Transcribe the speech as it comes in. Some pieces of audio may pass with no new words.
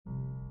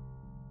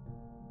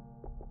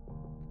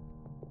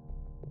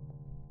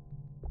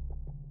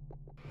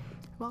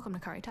Welcome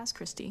to Caritas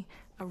Christi,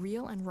 a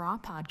real and raw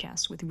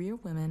podcast with real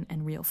women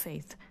and real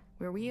faith,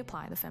 where we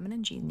apply the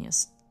feminine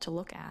genius to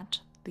look at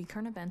the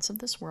current events of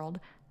this world,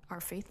 our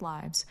faith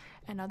lives,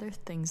 and other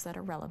things that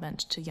are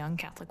relevant to young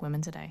Catholic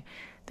women today.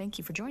 Thank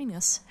you for joining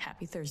us.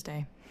 Happy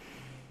Thursday.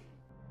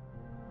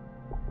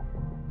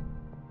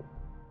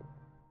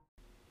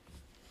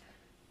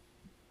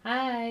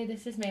 Hi,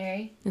 this is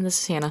Mary. And this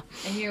is Hannah.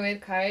 And you're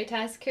with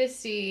Caritas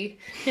Christi.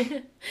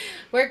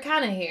 We're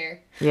kind of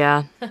here.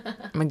 Yeah,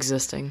 I'm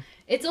existing.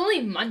 It's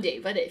only Monday,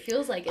 but it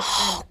feels like it's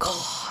been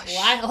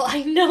a while.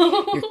 I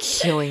know. You're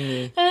killing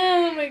me.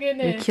 Oh my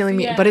goodness. You're killing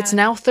me. Yeah. But it's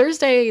now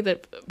Thursday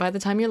that by the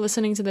time you're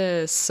listening to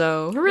this,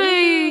 so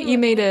hooray, you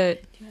made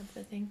it. Do you have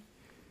the thing?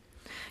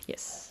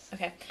 Yes.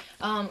 Okay.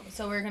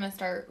 So we're going to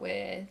start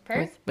with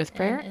prayer. With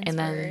prayer and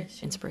then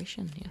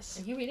inspiration, yes.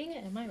 Are you reading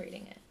it? Am I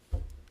reading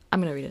it? I'm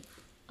going to read it.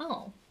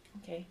 Oh,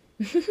 okay.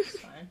 It's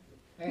fine.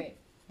 All right.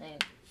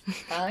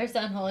 Father,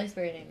 Son, Holy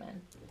Spirit,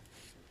 amen.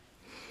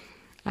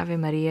 Ave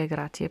Maria,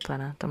 gratia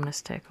plena,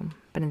 Dominus tecum,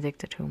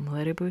 benedicta tu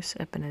mulieribus,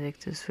 et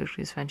benedictus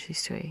fructus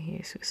ventris tui,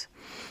 Iesus.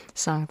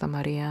 Sancta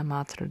Maria,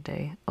 Mater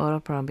Dei, ora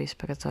pro nobis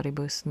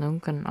peccatoribus,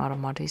 nunc in hora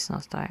mortis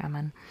nostrae.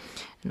 Amen.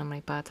 In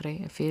nomine Patri,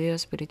 et Filio,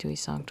 Spiritui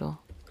Sancto.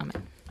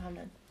 Amen.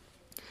 Amen.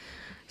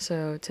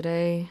 So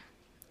today,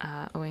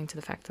 owing to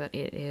the fact that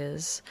it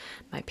is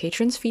my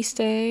patron's feast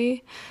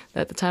day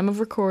at the time of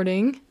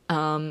recording,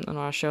 and I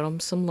want to show him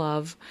some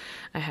love,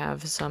 I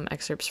have some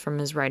excerpts from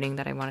his writing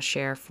that I want to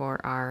share for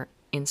our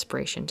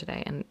inspiration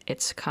today, and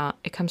it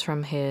comes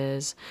from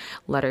his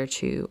letter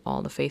to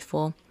all the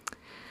faithful.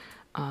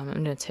 I'm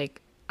going to take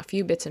a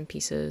few bits and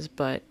pieces,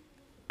 but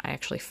I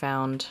actually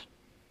found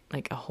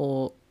like a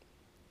whole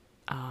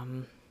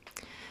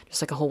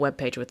just like a whole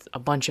webpage with a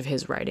bunch of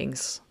his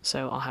writings,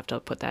 so I'll have to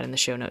put that in the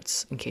show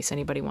notes in case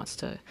anybody wants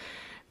to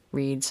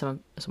read some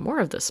more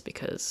of this,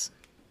 because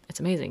it's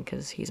amazing,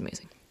 because he's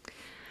amazing.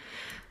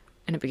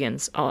 And it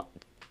begins,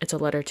 it's a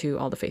letter to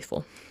all the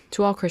faithful.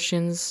 To all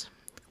Christians,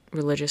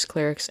 religious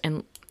clerics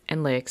and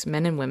laics,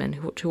 men and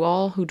women, to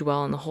all who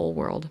dwell in the whole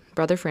world,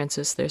 Brother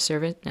Francis, their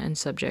servant and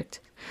subject,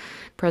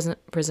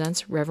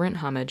 presents reverent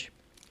homage,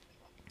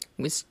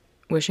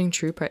 wishing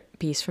true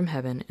peace from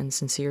heaven and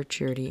sincere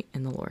charity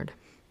in the Lord.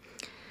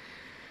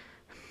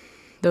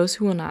 Those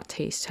who will not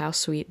taste how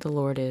sweet the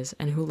Lord is,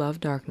 and who love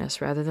darkness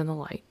rather than the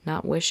light,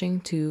 not wishing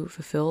to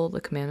fulfill the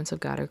commandments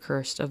of God, are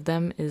cursed. Of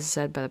them is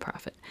said by the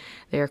prophet,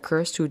 they are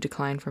cursed who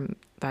decline from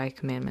thy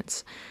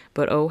commandments.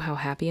 But oh, how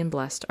happy and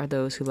blessed are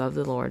those who love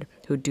the Lord,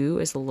 who do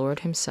as the Lord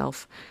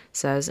himself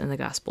says in the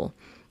gospel.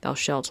 Thou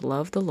shalt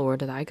love the Lord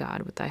thy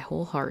God with thy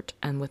whole heart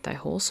and with thy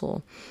whole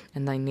soul,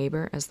 and thy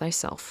neighbor as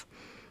thyself.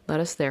 Let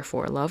us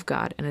therefore love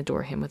God and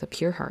adore him with a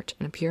pure heart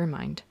and a pure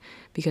mind,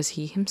 because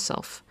he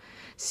himself,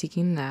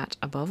 seeking that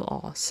above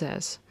all,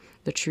 says,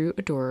 the true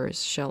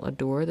adorers shall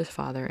adore the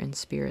Father in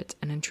spirit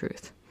and in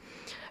truth.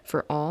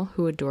 For all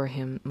who adore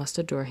him must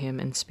adore him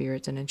in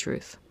spirit and in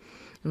truth.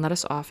 And let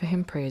us offer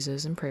him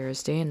praises and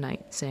prayers day and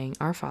night, saying,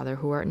 Our Father,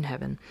 who art in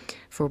heaven,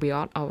 for we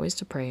ought always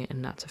to pray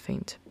and not to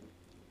faint.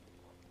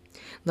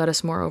 Let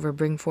us moreover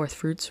bring forth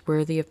fruits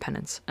worthy of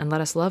penance, and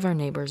let us love our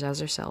neighbors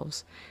as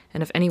ourselves.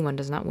 And if anyone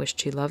does not wish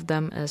to love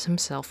them as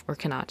himself, or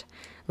cannot,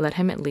 let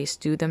him at least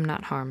do them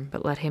not harm,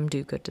 but let him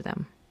do good to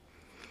them.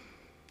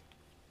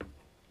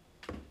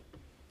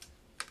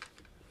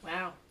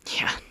 Wow.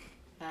 Yeah.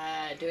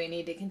 Do we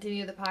need to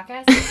continue the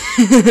podcast?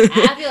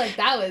 I feel like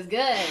that was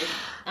good.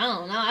 I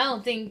don't know.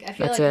 I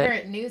feel like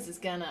current news is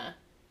gonna...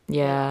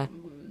 Yeah.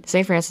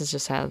 St. Francis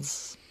just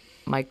has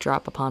mic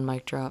drop upon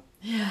mic drop.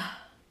 Yeah.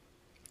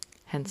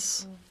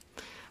 Hence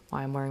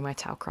why I'm wearing my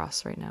Tau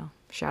cross right now.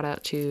 Shout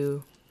out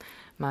to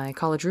my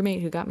college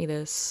roommate who got me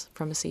this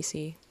from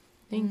Assisi.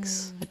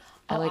 Thanks.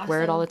 I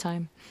wear it all the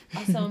time.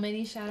 Also, a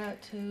mini shout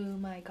out to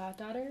my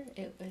goddaughter.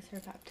 It was her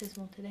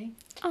baptismal today.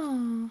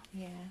 Aww.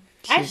 Yeah.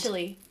 Cute.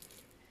 Actually,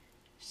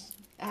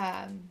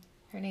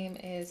 her name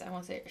is, I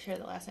won't share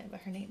the last name,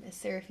 but her name is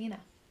Serafina.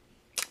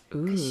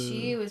 Ooh. Because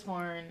she was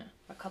born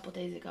a couple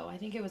days ago. I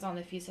think it was on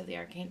the Feast of the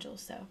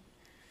Archangels, so.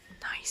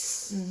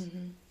 Nice.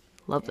 Mm-hmm.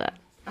 Love that.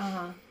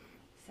 Uh-huh.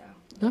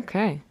 So.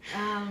 Okay.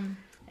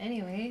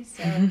 Anyway,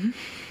 so,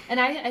 and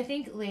I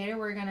think later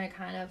we're going to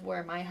kind of,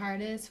 where my heart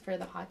is for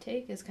the hot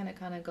take is going to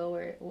kind of go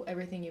where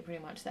everything you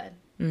pretty much said.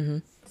 Mm-hmm.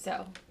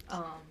 So,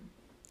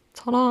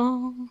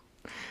 ta-da!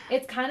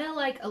 It's kind of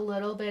like a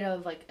little bit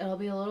of like, it'll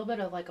be a little bit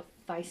of like a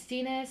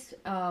feistiness,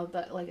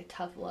 but like a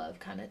tough love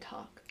kind of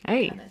talk.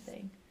 Hey. Kind of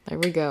thing. There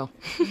we go.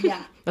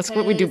 Yeah. That's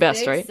what we do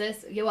best, right?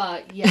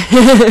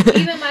 Yeah.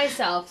 Even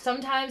myself,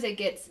 sometimes it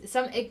gets,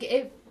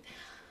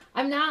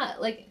 I'm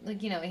not like,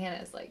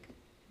 Hannah's like,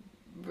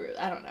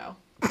 I don't know.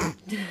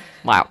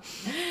 Wow.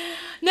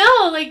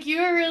 No, like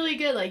you're really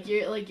good.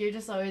 You're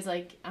just always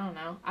like, I don't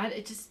know.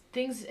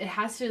 It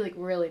has to like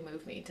really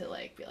move me to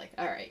like be like,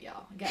 all right,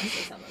 y'all, I gotta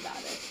say something about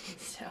it.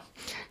 So.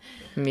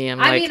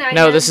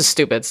 This is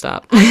stupid.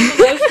 Stop. I'm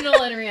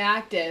emotional and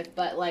reactive,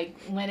 but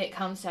like when it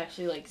comes to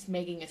actually like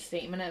making a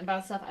statement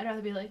about stuff, I'd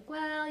rather be like,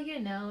 well,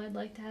 I'd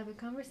like to have a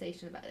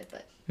conversation about it,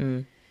 but.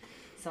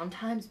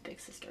 sometimes Big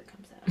Sister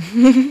comes out.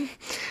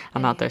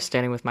 I'm out there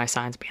standing with my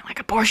signs being like,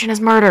 abortion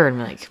is murder. And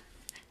like,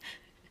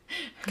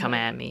 come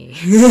at me.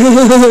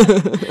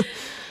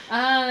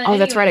 Oh,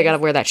 that's right. I got to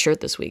wear that shirt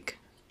this week.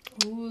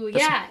 Ooh,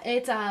 yeah.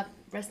 It's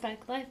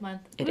Respect Life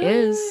Month. It Woot!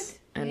 is.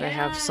 And I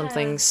have some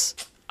things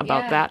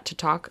about that to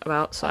talk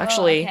about. So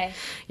actually, okay.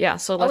 yeah,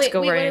 so let's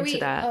go right into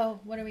that. Oh,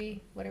 what are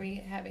we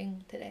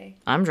having today?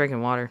 I'm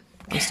drinking water.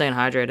 I'm staying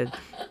hydrated.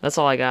 That's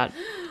all I got.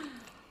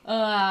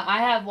 I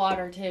have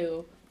water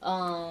too.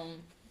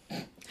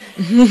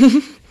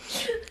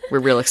 We're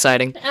real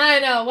exciting. I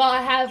know.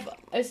 Well,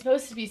 it's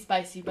supposed to be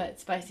spicy, but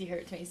spicy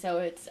hurts me. So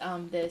it's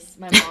this.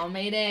 My mom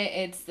made it.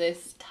 It's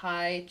this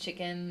Thai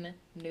chicken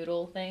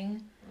noodle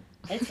thing.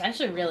 It's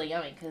actually really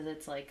yummy because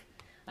it's like,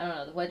 I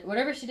don't know,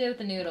 whatever she did with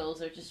the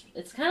noodles,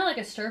 it's kind of like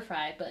a stir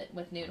fry, but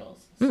with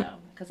noodles. So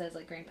because it has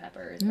like green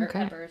peppers or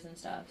peppers and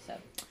stuff. So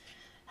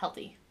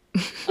healthy.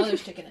 Oh,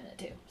 there's chicken in it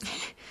too.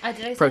 So,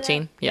 did I say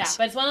protein? That? Yes. Yeah,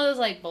 but it's one of those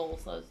like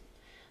bowls,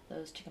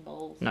 those chicken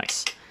bowls.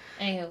 Nice.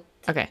 Anywho.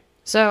 Okay.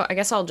 So I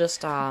guess I'll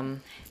just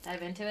dive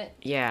into it.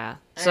 Yeah.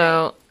 All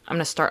so right. I'm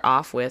gonna start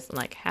off with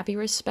like Happy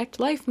Respect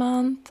Life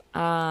Month.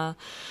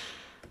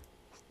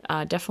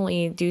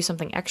 Definitely do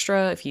something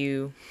extra if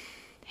you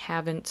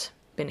haven't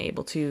been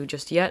able to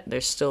just yet.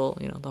 There's still,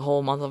 the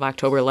whole month of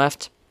October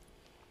left.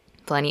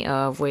 Plenty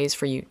of ways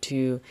for you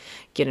to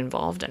get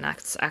involved, and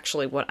that's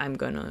actually what I'm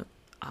gonna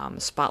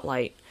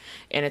spotlight.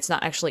 And it's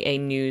not actually a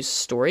news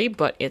story,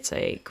 but it's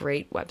a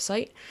great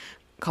website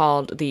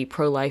called the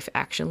Pro-Life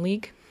Action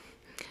League.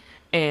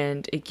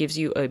 And it gives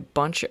you a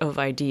bunch of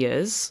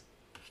ideas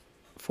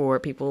for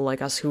people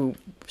like us who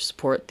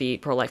support the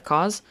pro-life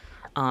cause.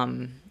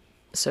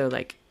 So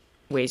like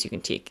ways you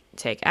can take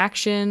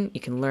action. You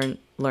can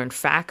learn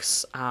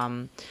facts.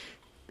 In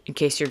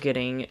case you're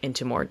getting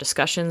into more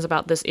discussions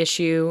about this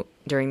issue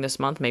during this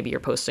month, maybe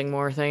you're posting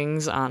more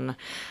things on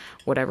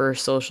whatever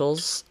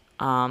socials,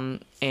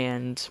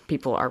 and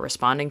people are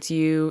responding to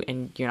you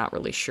and you're not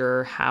really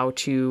sure how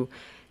to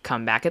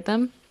come back at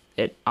them.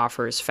 It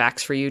offers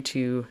facts for you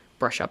to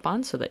brush up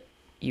on so that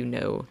you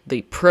know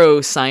the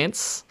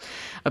pro-science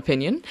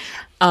opinion.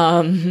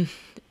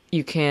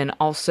 You can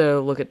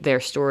also look at their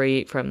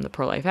story from the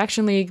Pro-Life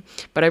Action League,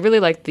 but I really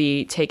like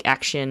the Take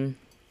Action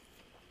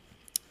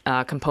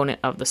component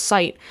of the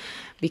site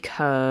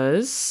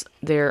because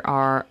there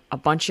are a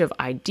bunch of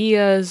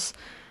ideas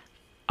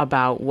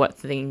about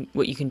what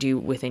you can do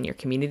within your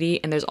community,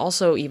 and there's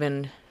also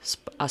even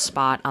a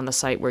spot on the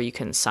site where you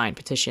can sign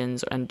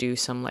petitions and do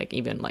some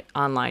even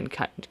online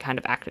kind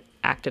of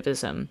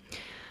activism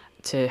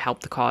to help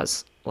the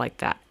cause like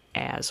that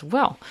as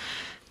well.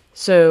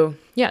 So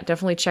yeah,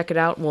 definitely check it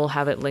out. We'll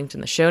have it linked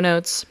in the show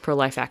notes,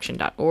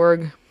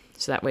 prolifeaction.org,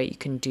 so that way you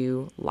can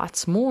do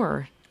lots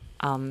more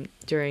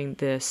during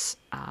this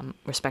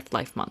Respect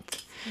Life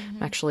Month.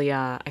 Mm-hmm. Actually,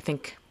 I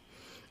think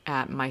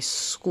at my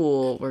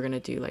school we're going to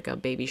do like a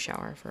baby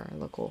shower for our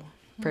local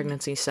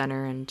pregnancy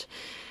center and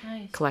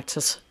collect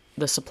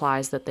the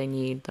supplies that they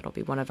need. That'll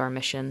be one of our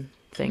mission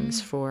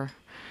things for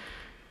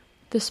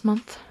this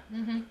month.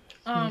 Mm-hmm.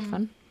 It'll be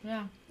fun.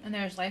 Yeah, and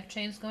there's life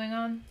chains going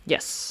on.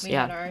 Yes. We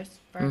had ours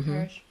for our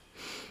parish.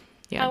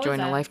 Yeah, join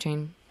a life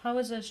chain. How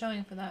was the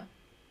showing for that?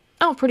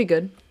 Oh, pretty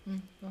good.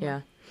 Okay.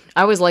 Yeah,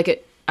 I always like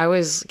it. I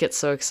always get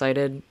so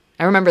excited.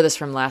 I remember this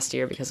from last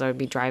year because I would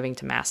be driving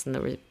to Mass and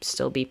there would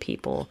still be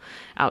people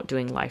out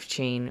doing life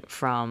chain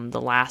from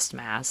the last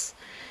Mass.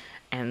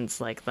 And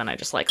then I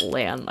just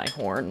lay on my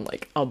horn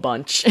a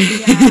bunch.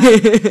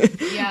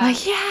 Yeah.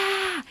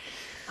 Yeah.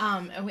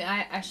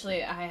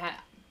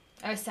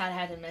 I was sad I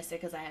had to miss it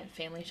because I had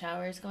family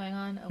showers going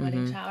on, a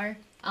wedding shower.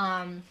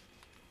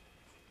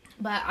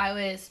 But I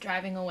was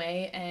driving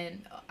away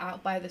and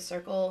out by the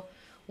circle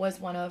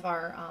was one of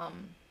our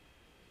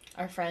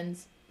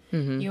friends.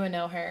 Mm-hmm. You would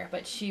know her,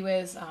 but she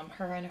was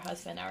her and her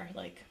husband are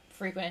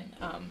frequent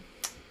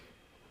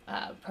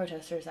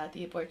protesters at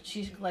the abortion.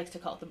 She likes to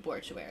call it the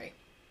abortuary.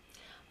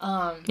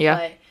 But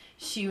I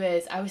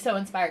was so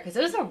inspired because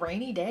it was a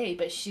rainy day,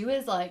 but she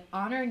was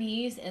on her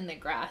knees in the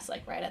grass,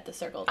 right at the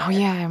circle there. Oh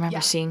yeah, I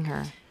remember seeing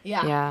her.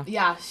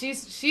 Yeah.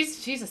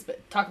 She's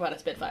talk about a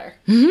spitfire.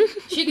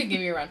 She could give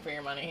you a run for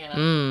your money,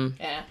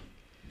 Yeah.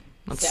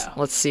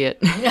 Let's see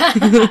it.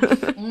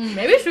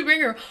 Maybe we should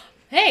bring her.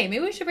 Hey,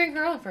 maybe we should bring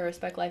her on for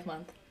Respect Life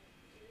Month.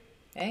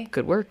 Hey.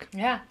 Good work.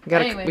 Yeah.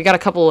 We got a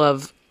couple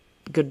of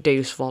good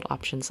Deus Vult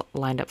options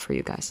lined up for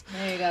you guys.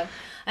 There you go.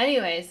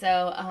 Anyway,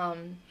 so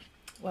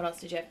what else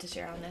did you have to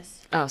share on this?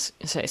 Oh,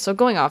 so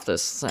going off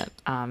this,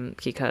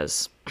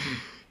 because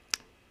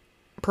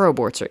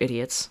pro-aborts are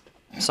idiots.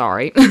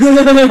 Sorry.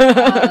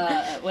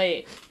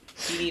 Wait.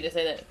 You need to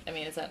say that. I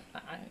mean, is that...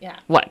 yeah.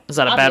 What? Is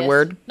that obvious. A bad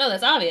word? No,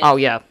 that's obvious. Oh,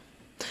 yeah.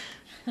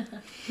 I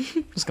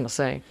was going to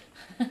say.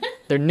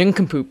 They're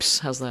nincompoops.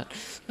 How's that?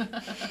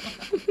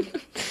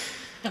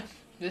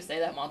 Just say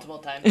that multiple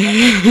times.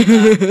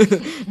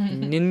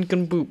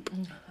 Nincompoop.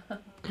 All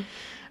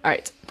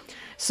right.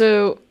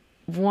 So...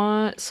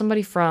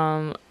 somebody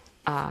from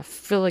a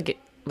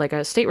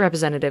state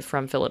representative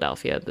from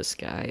Philadelphia. This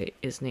guy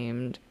is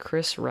named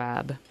Chris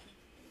Rabb,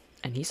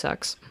 and he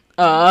sucks.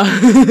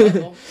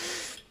 Oh.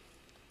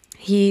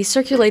 He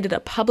circulated a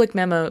public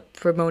memo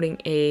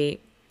promoting a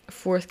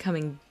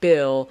forthcoming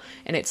bill,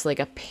 and it's like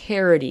a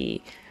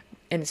parody,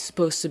 and it's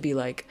supposed to be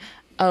like,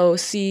 oh,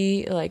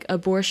 see, like,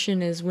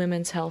 abortion is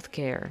women's health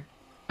care.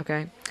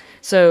 Okay?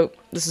 So,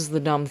 this is the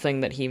dumb thing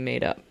that he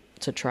made up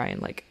to try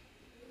and, like,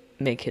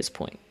 make his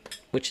point,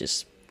 which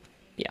is,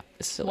 yeah,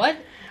 it's silly. What?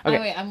 Okay. Oh,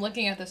 wait, I'm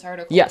looking at this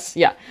article. Yes,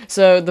 yeah.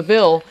 So, the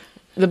bill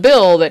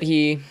that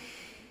he...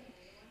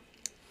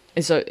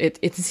 So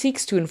it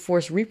seeks to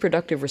enforce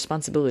reproductive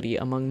responsibility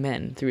among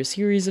men through a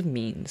series of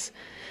means.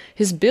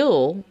 His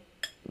bill,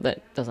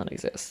 that doesn't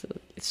exist,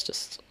 it's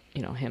just,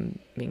 him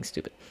being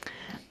stupid,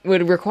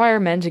 would require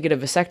men to get a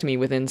vasectomy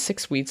within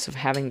 6 weeks of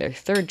having their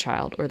third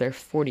child or their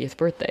 40th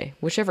birthday,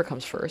 whichever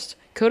comes first,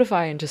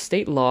 codify into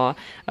state law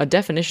a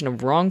definition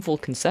of wrongful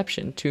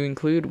conception to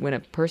include when a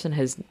person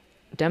has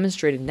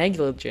demonstrated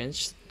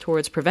negligence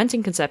towards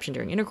preventing conception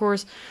during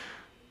intercourse.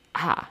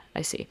 Ah,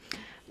 I see.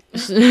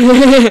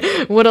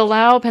 Would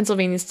allow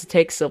Pennsylvanians to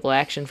take civil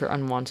action for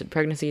unwanted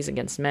pregnancies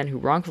against men who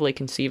wrongfully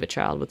conceive a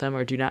child with them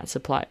or do not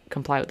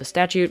comply with the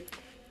statute.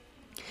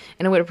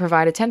 And it would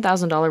provide a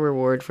 $10,000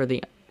 reward for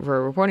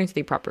reporting to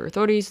the proper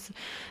authorities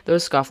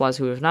those scofflaws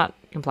who have not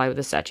complied with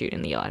the statute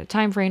in the allotted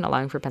time frame,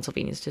 allowing for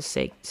Pennsylvanians to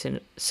take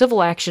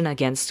civil action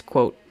against,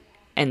 quote,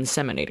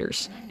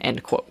 inseminators,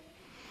 end quote.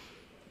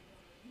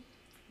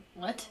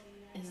 What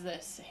is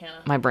this,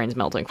 Hannah? My brain's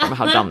melting from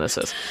how dumb this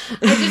is.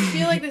 I just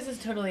feel like this is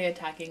totally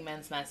attacking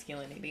men's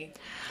masculinity.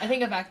 I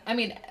think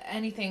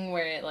anything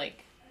where it,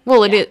 like...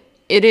 Well, it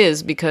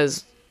is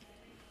because,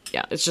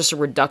 yeah, it's just a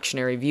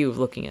reductionary view of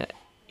looking at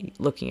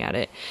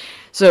it.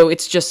 So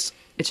it's just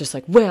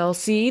like, well,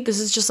 see, this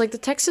is just like the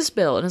Texas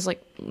bill. And it's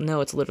like,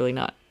 no, it's literally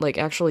not. Like,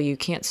 actually, you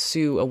can't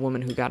sue a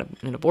woman who got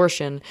an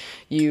abortion.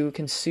 You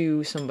can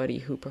sue somebody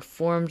who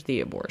performed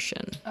the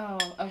abortion. Oh,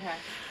 okay.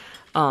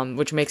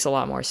 Which makes a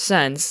lot more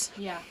sense.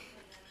 Yeah.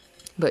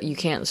 But you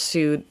can't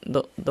sue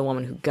the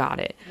woman who got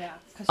it. Yeah,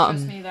 because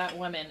trust me, that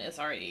woman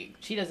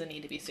she doesn't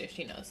need to be sued.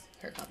 She knows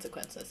her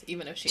consequences,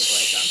 even if she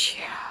avoids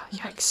them. Yeah,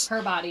 yikes.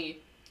 Her body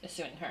is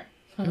suing her.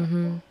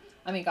 Mm-hmm.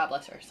 I mean, God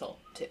bless her soul,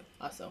 too,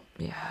 also.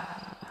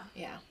 Yeah.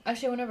 Yeah.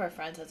 Actually, one of our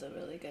friends has a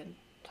really good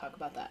talk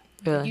about that.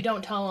 Really? You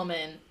don't tell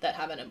women that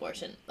have an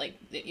abortion, like,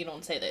 you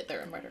don't say that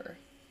they're a murderer.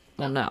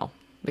 Well, no.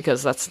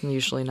 Because that's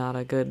usually not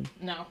a good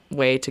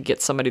way to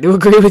get somebody to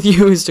agree with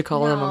you, is to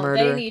call them a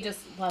murderer. They need just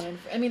love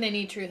they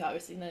need truth,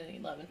 obviously, and they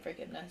need love and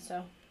forgiveness,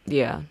 so.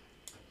 Yeah.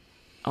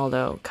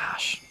 Although,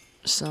 gosh,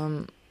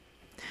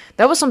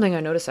 that was something I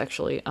noticed,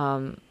 actually,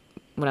 when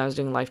I was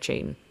doing Life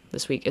Chain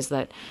this week, is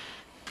that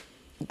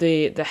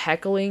the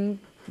heckling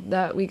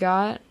that we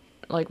got,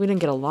 like, we didn't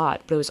get a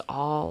lot, but it was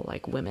all,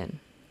 like, women.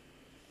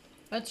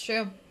 That's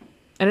true.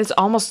 And it's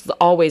almost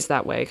always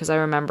that way, because I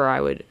remember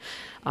I would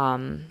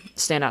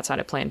stand outside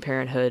of Planned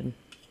Parenthood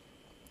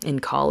in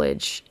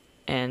college,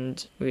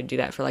 and we would do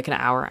that for like an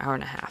hour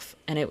and a half,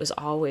 and it was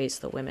always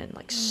the women,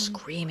 like,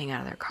 screaming out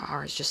of their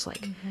cars, just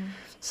like,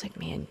 it's like,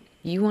 man,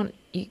 you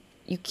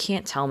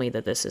can't tell me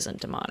that this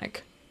isn't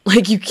demonic.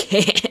 Like, you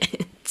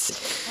can't.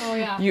 Oh,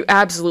 yeah. You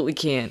absolutely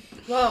can't.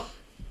 Well,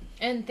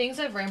 and things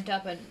have ramped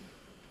up, and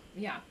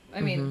yeah,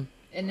 I mean,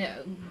 and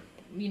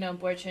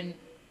abortion,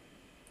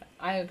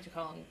 I like to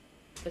call them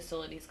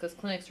facilities, because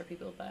clinics are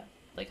people that,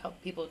 like,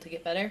 help people to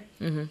get better.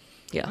 Mm-hmm.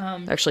 Yeah.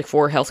 Actually,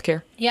 for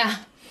healthcare. Yeah.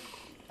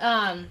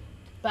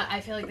 But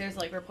I feel like there's,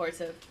 like,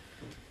 reports of,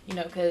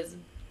 because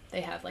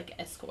they have, like,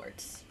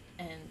 escorts,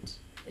 and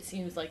it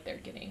seems like they're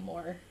getting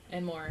more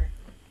and more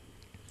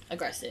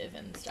aggressive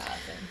and stuff.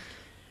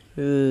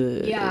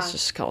 And yeah. It's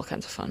just all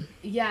kinds of fun.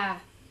 Yeah.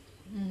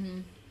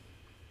 Mm-hmm.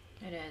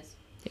 It is.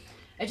 Yeah.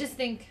 I just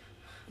think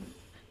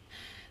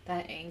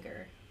that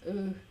anger.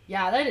 Ooh.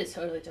 Yeah, that is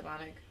totally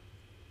demonic.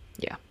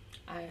 Yeah.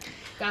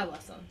 God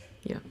bless them.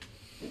 Yeah.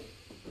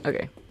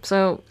 Okay.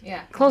 So,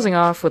 yeah. Closing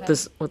off with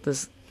this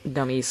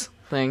dummies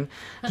thing,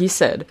 he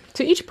said,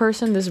 "To each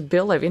person this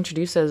bill I've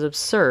introduced as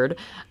absurd,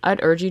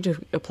 I'd urge you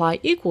to apply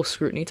equal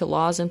scrutiny to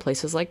laws in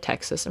places like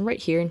Texas and right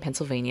here in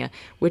Pennsylvania,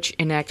 which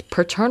enact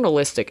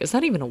paternalistic," is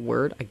that even a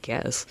word? I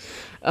guess,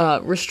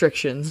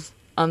 restrictions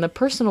on the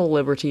personal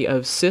liberty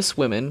of cis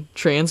women,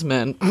 trans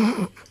men,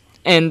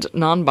 and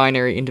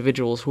non-binary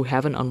individuals who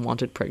have an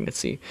unwanted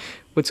pregnancy.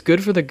 What's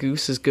good for the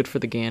goose is good for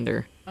the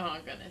gander. Oh,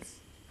 goodness.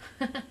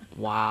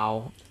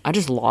 Wow. I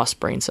just lost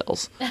brain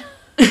cells.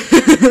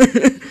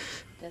 Does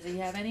he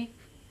have any?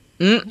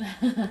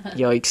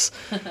 Yikes.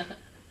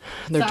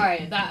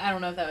 Sorry, I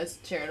don't know if that was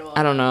charitable.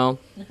 I don't know.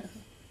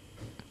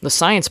 The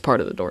science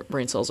part of the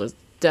brain cells is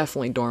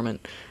definitely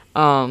dormant.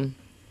 Yeah.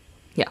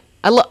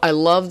 I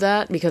love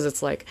that, because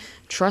it's like,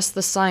 trust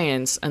the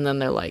science, and then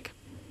they're like,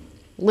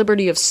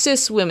 liberty of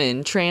cis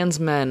women, trans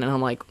men, and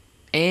I'm like,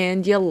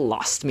 and you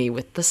lost me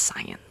with the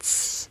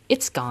science.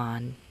 It's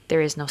gone.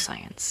 There is no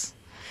science.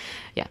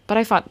 Yeah, but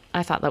I thought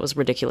that was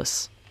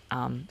ridiculous,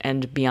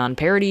 and beyond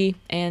parody,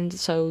 and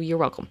so you're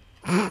welcome.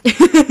 I've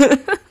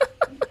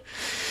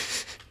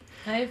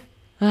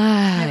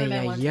never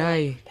been one to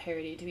like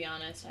parody, to be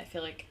honest. I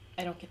feel like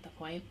I don't get the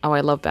point. Oh, I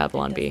love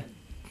Babylon Bee.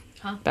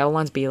 Huh?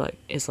 Babylon's Bee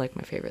is like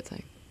my favorite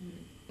thing.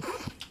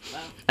 Wow.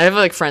 I have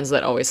like friends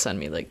that always send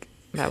me like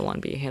Babylon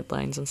Bee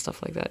headlines and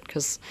stuff like that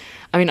because,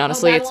 I mean,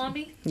 honestly, it's Babylon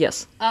Bee?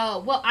 yes, Oh,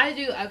 well, I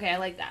do. Okay, I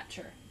like that.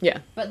 Sure. yeah,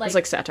 But like, it's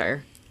like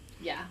satire.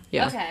 yeah.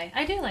 Yeah. Okay,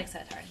 I do like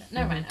satire.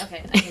 Never mind.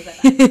 Okay, I take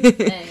that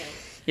back. Anyway,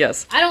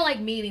 Yes. I don't like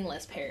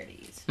meaningless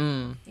parodies.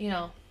 Mm. You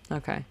know.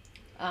 Okay.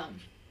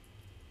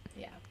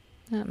 Yeah.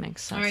 That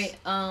makes sense. All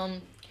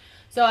right.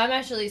 So I'm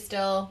actually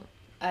still,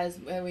 as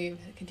we've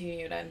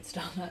continued, I'm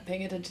still not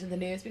paying attention to the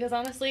news because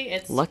honestly,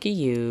 it's Lucky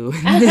you.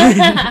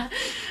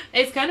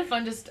 it's kind of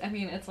fun.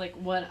 It's like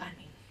what I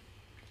mean.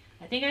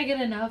 I think I get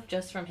enough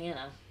just from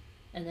Hannah,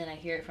 and then I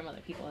hear it from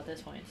other people at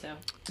this point. So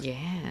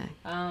Yeah.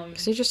 um,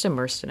 Because you're just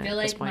immersed in I it feel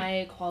at this like point.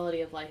 my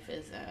quality of life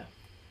is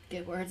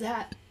good where it's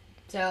at.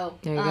 So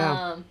There you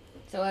go.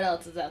 So what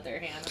else is out there,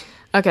 Hannah?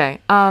 Okay.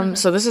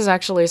 So this is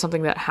actually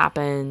something that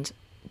happened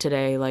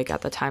today, like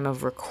at the time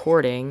of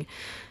recording.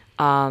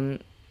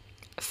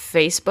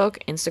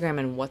 Facebook, Instagram,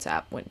 and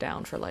WhatsApp went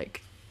down for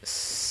like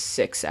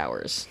 6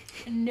 hours.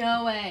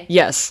 No way.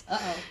 Yes.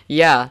 Uh-oh.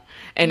 Yeah.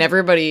 And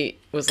everybody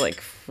was like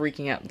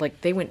freaking out.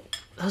 Like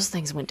those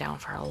things went down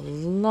for a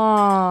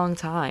long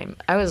time.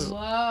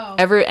 Whoa.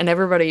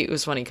 Everybody, it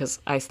was funny because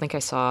I think I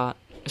saw,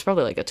 it's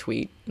probably like a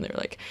tweet, and they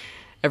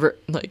were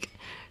like,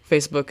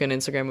 Facebook and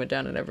Instagram went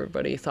down and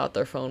everybody thought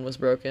their phone was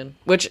broken,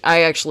 which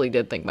I actually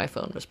did think my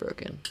phone was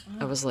broken.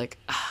 I was like,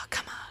 oh,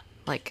 come on.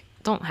 Like,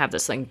 don't have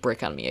this thing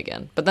brick on me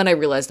again. But then I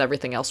realized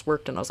everything else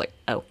worked and I was like,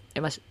 oh,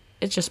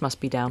 it just must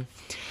be down.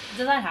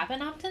 Does that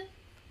happen often?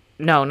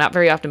 No, not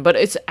very often, but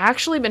it's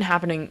actually been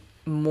happening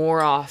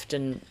more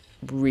often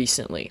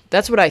recently.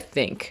 That's what I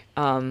think.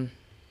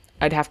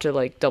 I'd have to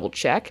like double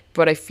check,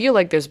 but I feel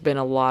like there's been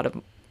a lot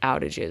of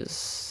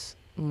outages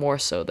more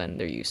so than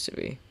there used to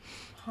be.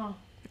 Huh.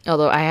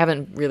 Although I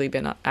haven't really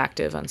been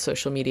active on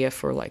social media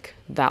for like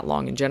that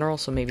long in general,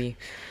 so maybe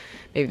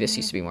this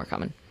used to be more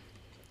common.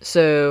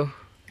 So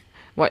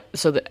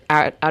the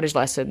outage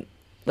lasted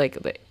like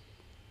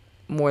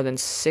more than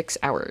 6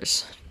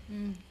 hours.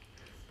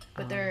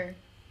 But they're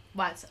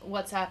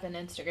WhatsApp and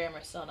Instagram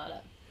are still not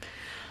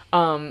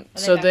up.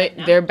 So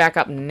they're back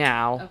up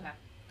now.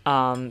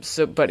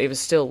 Okay. But it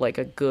was still like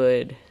a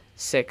good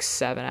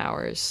 6-7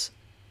 hours.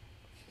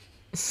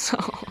 So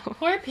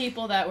Poor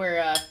people that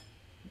were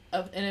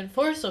an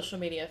enforced social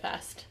media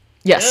fast.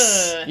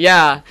 yes. Ugh.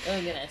 Yeah.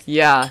 Oh goodness.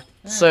 Yeah.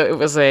 So it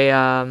was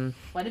a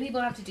What did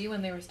people have to do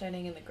when they were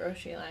standing in the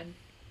grocery line?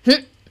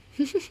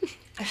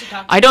 I should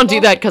talk to I don't do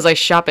people. that because I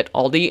shop at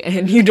Aldi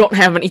and you don't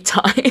have any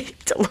time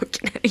to look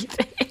at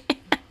anything.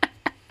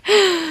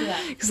 Do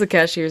that. Because the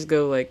cashiers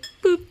go like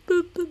boop,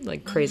 boop, boop,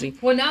 like crazy.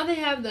 Well, now they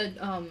have the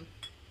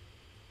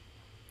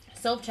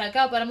self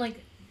checkout, but I'm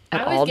like,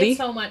 At I always Aldi? get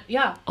so much.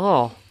 Yeah,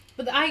 Oh,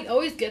 but I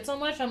always get so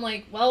much. I'm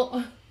like,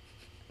 well,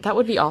 that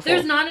would be awful.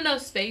 there's not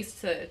enough space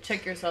to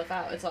check yourself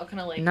out. It's all kind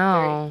of like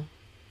No.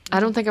 I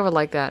don't think I would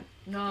like that.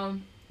 No,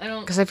 I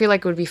don't. Because I feel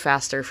like it would be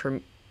faster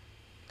for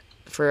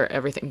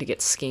everything to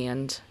get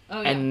scanned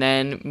Oh, yeah. and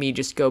then me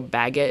just go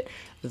bag it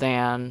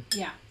than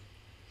Yeah.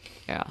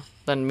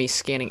 me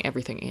scanning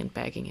everything and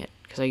bagging it.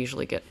 Because I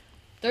usually get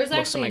There's most of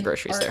actually my an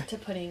groceries art there. to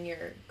putting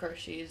your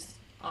groceries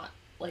on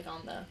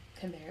the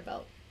conveyor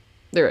belt.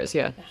 There is,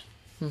 yeah.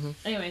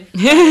 Anyway,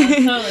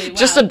 totally. Wow.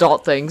 Just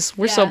adult things.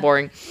 We're so Yeah.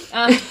 boring.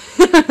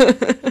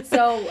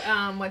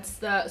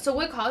 So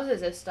what causes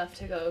this stuff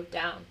to go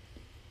down?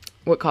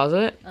 What caused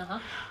it? Uh-huh.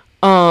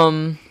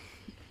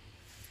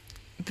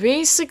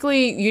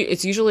 Basically,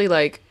 it's usually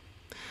like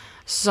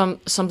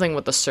something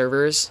with the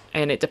servers,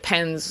 and it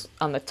depends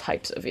on the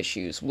types of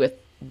issues with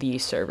the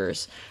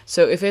servers.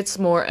 So if it's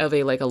more of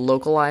a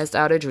localized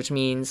outage, which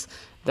means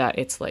that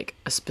it's like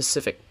a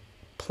specific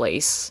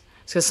place,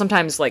 because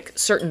sometimes like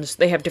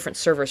they have different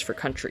servers for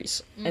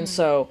countries, and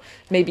so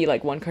maybe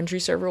like one country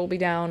server will be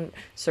down.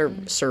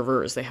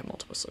 Servers, they have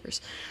multiple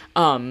servers.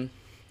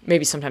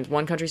 Maybe sometimes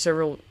one country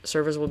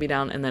servers will be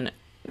down, and then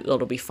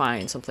it'll be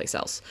fine someplace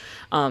else.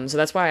 So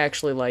that's why I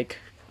actually like.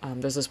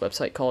 There's this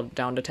website called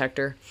Down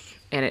Detector,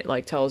 and it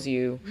like tells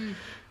you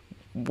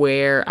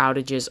where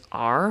outages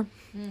are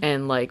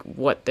and like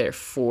what they're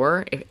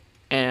for.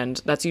 And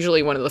that's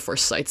usually one of the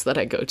first sites that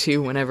I go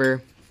to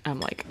whenever I'm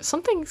like,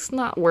 something's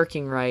not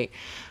working right.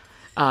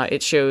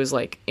 It shows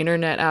like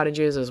internet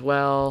outages as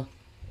well.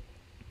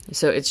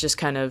 So it's just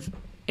kind of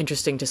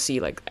interesting to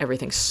see like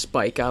everything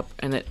spike up,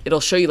 and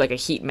it'll show you like a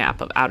heat map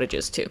of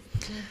outages too.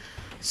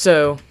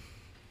 So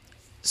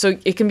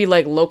it can be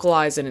like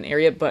localized in an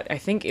area, but I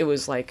think it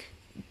was like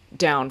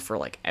down for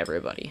like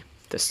everybody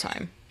this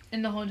time.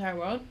 In the whole entire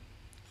world?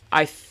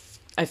 I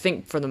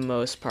think for the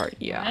most part,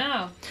 yeah.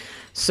 Wow.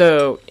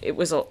 So it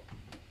was a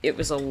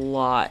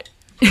lot.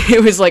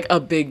 It was like a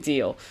big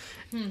deal.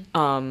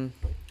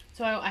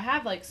 So I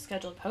have like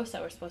scheduled posts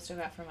that were supposed to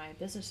go out for my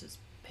business's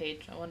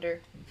page. I wonder.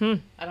 I don't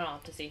know. I'll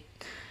have to see.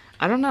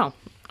 I don't know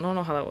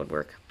how that would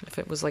work. If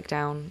it was like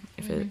down,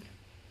 if it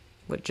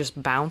would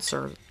just bounce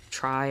or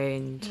try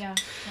and Yeah.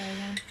 Try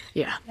again.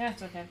 yeah. Yeah,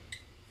 it's okay.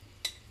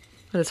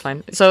 That's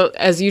fine. So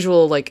as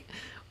usual, like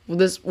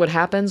what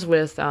happens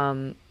with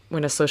when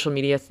a social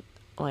media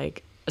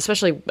like,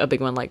 especially a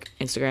big one like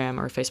Instagram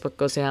or Facebook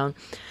goes down,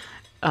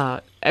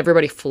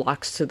 everybody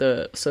flocks to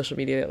the social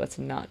media that's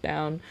not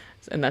down.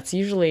 And that's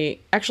usually,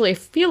 actually, I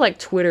feel like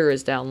Twitter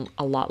is down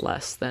a lot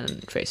less than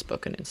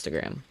Facebook and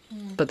Instagram.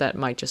 But that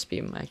might just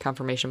be my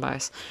confirmation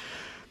bias.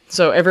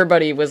 So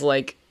everybody was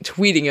like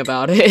tweeting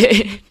about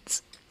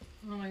it.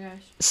 Oh my gosh.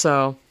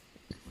 So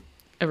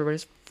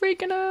everybody's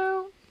freaking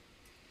out.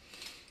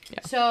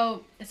 Yeah.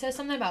 So it says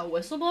something about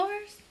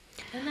whistleblowers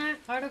in that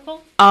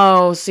article.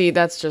 Oh, see,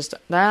 that's just,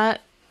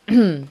 that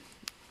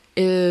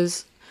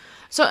is,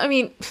 so, I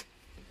mean,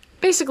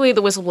 basically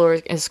the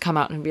whistleblower has come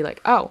out and be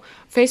like, oh,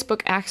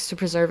 Facebook acts to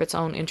preserve its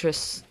own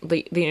interests,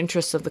 the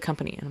interests of the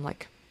company. And I'm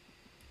like,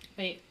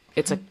 Wait.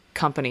 it's a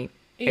company.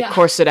 Yeah. Of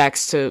course it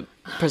acts to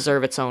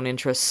preserve its own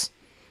interests.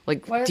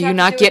 Like, What does do that you have to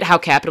not do get with- how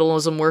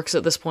capitalism works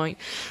at this point?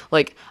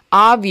 Like,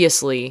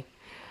 obviously,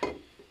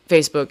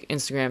 Facebook,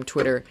 Instagram,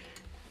 Twitter,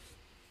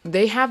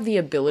 they have the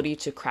ability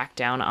to crack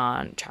down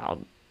on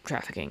child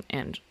trafficking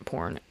and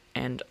porn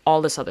and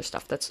all this other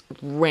stuff that's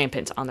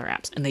rampant on their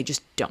apps, and they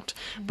just don't.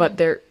 But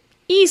they're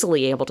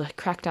easily able to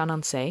crack down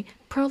on, say,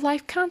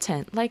 pro-life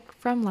content, like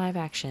from Live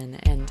Action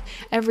and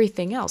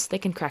everything else. They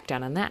can crack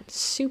down on that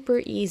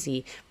super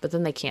easy, but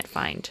then they can't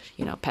find,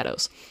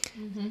 pedos.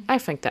 I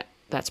think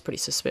that's pretty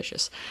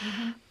suspicious.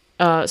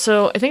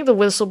 So I think the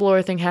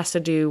whistleblower thing has to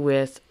do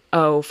with,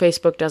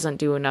 Facebook doesn't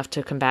do enough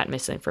to combat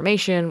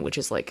misinformation, which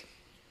is like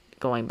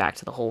going back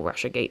to the whole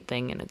Russiagate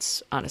thing, and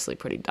it's honestly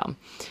pretty dumb.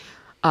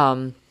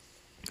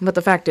 But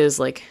the fact is,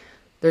 like,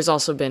 there's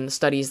also been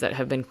studies that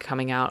have been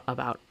coming out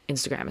about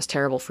Instagram is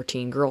terrible for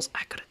teen girls.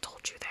 I could have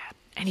told you that.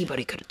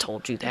 Anybody could have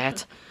told you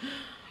that.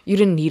 You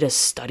didn't need a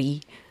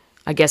study.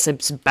 I guess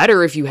it's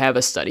better if you have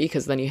a study,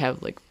 because then you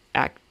have, like,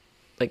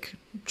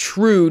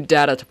 true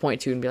data to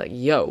point to and be like,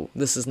 yo,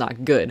 this is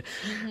not good.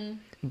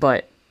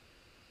 But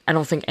I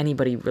don't think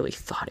anybody really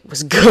thought it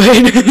was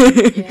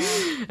good. Yeah.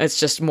 It's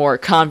just more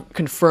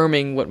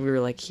confirming what we were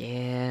like,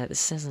 yeah,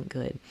 this isn't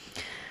good.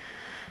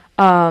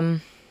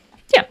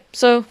 Yeah,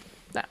 so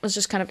that was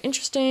just kind of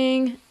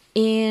interesting,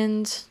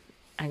 and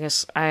I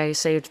guess I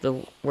saved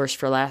the worst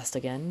for last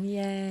again.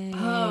 Yay.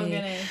 Oh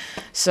goodness.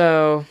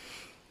 So,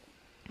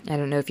 I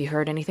don't know if you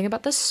heard anything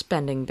about the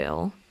spending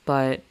bill,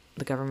 but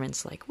the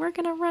government's like, we're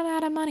gonna run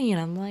out of money, and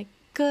I'm like,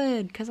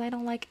 good, because I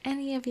don't like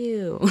any of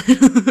you.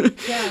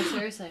 Yeah,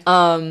 seriously.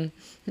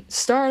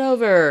 Start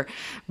over.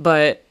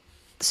 But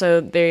so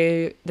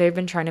they've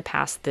been trying to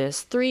pass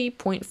this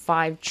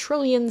 3.5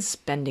 trillion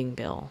spending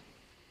bill,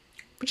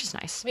 which is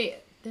nice. Wait,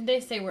 didn't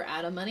they say we're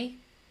out of money?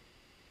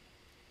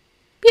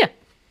 Yeah.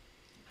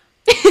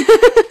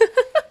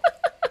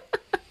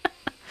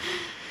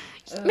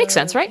 Makes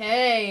sense, right?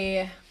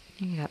 Hey.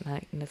 You got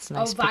that's a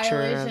nice Oh, picture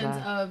violations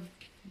of, of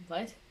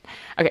what?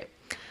 okay.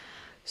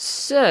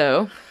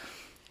 So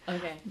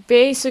Okay.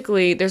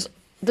 basically, this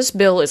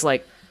bill is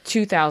like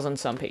 2,000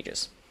 some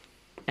pages,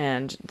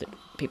 and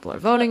people are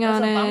voting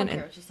on it. Obamacare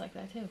And was just like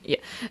that too. yeah,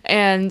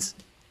 and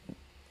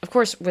of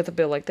course, with a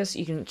bill like this,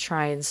 you can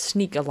try and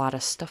sneak a lot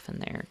of stuff in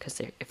there, because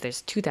if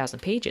there's 2,000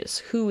 pages,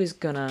 who is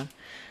gonna?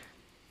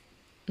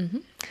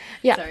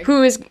 Yeah, Sorry.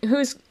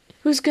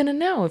 who's gonna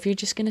know if you're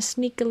just gonna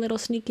sneak a little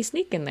sneak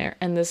in there?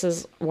 And this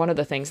is one of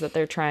the things that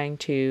they're trying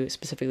to,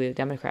 specifically the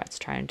Democrats,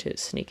 trying to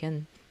sneak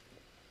in.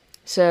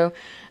 So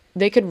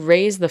they could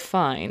raise the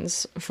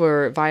fines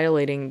for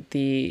violating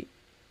the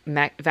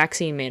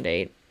vaccine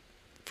mandate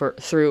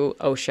through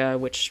OSHA,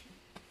 which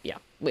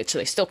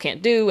they still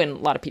can't do, and a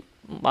lot of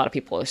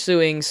people are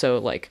suing. So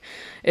like,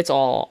 it's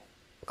all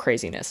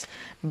craziness.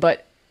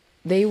 But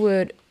they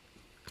would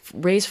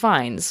raise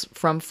fines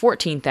from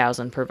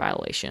 14,000 per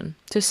violation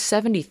to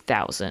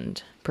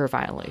 70,000 per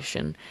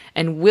violation,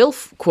 and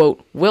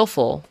willful,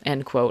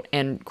 end quote,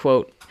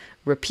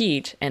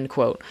 repeat, end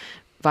quote,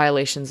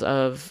 violations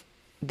of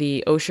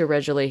the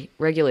OSHA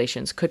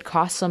regulations could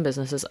cost some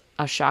businesses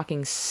a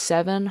shocking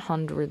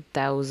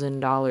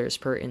 $700,000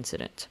 per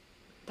incident.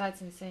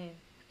 That's insane.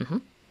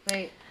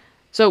 Wait.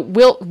 So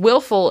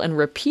willful and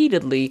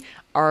repeatedly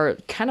are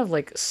kind of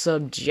like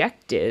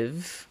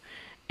subjective,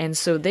 and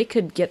so they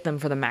could get them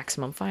for the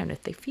maximum fine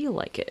if they feel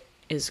like it,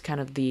 is kind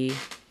of the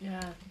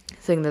Yeah.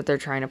 thing that they're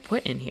trying to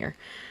put in here.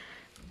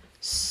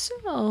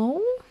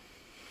 So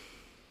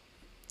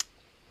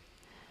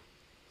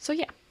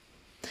yeah.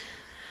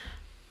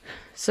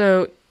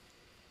 So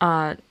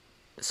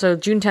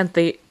June 10th,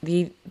 they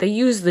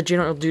used the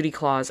general duty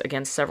clause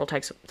against several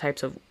types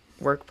of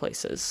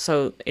workplaces.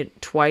 So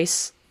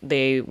twice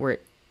they were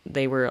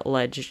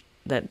alleged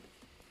that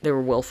there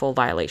were willful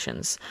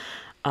violations,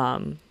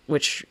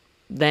 which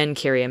then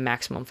carry a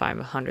maximum fine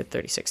of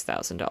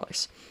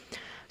 $136,000.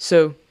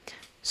 So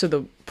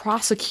the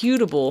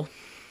prosecutable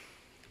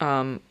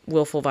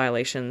willful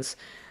violations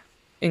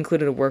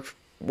included a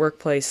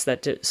workplace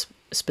that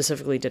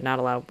specifically did not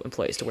allow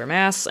employees to wear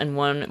masks, and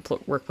one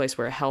workplace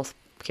where a health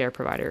care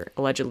provider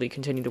allegedly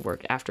continued to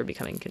work after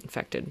becoming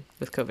infected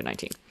with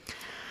COVID-19.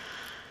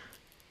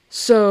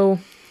 So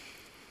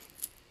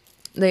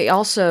they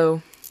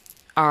also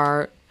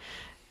are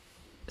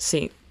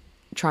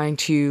trying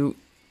to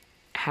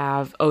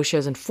have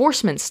OSHA's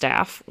enforcement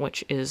staff,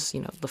 which is,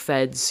 the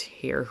feds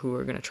here who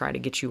are going to try to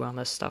get you on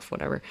this stuff,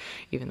 whatever,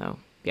 even though,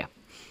 yeah,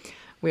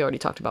 we already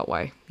talked about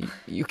why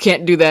you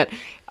can't do that.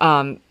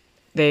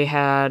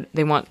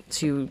 They want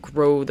to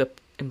grow the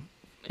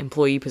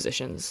employee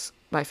positions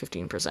by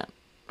 15%. And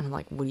I'm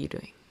like, what are you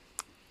doing?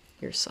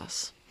 You're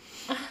sus.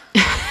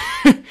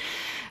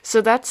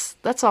 So that's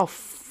all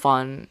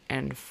fun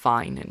and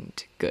fine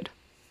and good.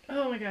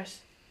 Oh my gosh.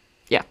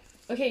 Yeah.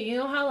 Okay, you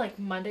know how like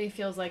Monday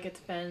feels like it's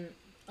been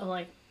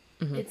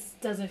it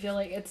doesn't feel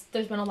like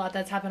there's been a lot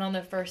that's happened on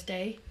the first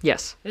day?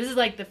 Yes. This is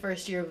like the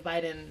first year of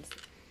Biden's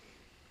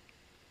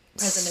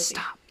presidency.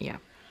 Stop. Yeah.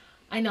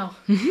 I know.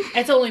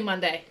 It's only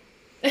Monday.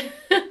 Can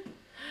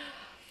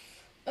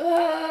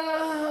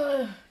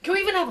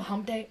we even have a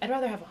hump day? I'd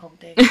rather have a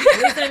hump day.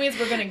 At least that means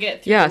we're going to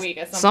get through the week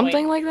at some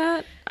something point. like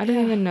that? I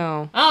don't even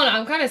know. I don't know.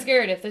 I'm kind of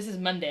scared if this is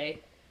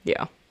Monday.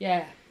 Yeah.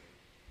 Yeah.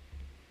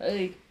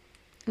 Like,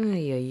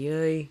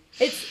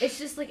 it's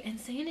just like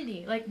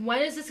insanity. Like,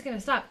 when is this going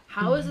to stop?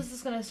 How is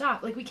this going to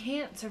stop? Like, we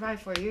can't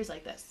survive 4 years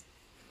like this.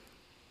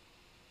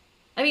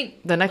 I mean,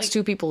 the next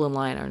two people in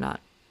line are not.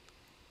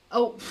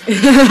 Oh, I'm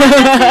not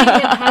saying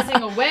it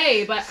passing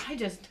away, but I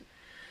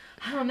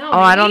don't know. Oh,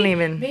 I don't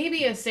even.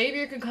 Maybe a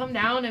savior could come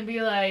down and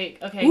be like,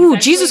 okay. Ooh,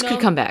 Jesus could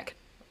come back.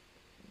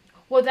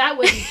 Well, that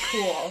would be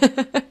cool.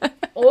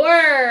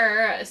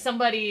 Or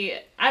somebody,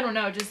 I don't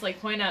know, just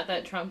like point out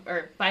that Trump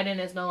or Biden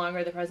is no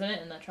longer the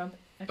president and that Trump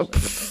actually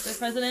is the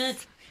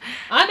president.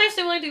 I'm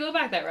actually willing to go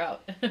back that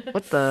route.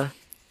 What the?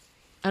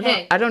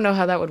 I don't know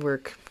how that would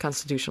work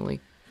constitutionally.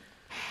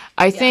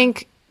 I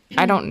think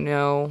I don't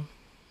know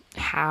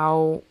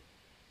how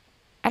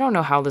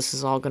this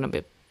is all going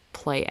to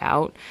play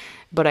out,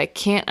 but I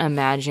can't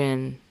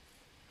imagine.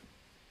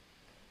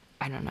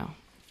 I don't know.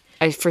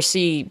 I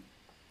foresee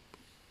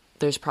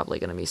there's probably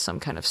going to be some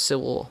kind of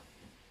civil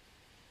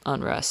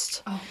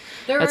unrest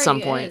at some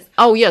point.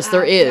 Oh, yes,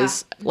 there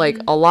is. Yeah. Like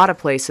a lot of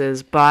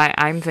places, but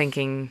I'm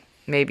thinking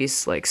maybe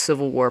it's like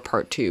Civil War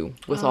Part 2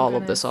 with all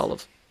of this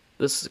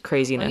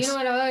craziness. Well,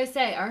 you know what I always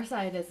say? Our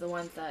side is the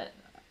ones that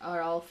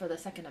are all for the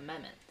Second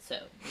Amendment. So,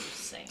 I'm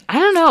just saying. I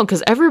don't know,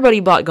 because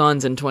everybody bought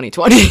guns in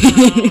 2020. True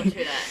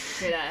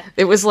that.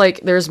 It was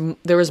like there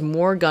was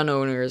more gun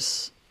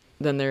owners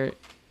than there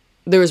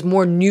was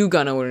more new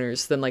gun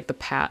owners than like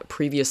the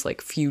previous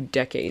like few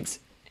decades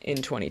in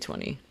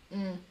 2020.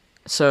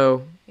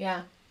 So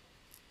yeah,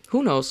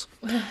 who knows?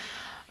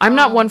 I'm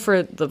not one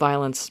for the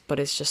violence, but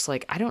it's just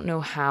like I don't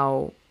know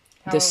how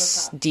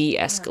this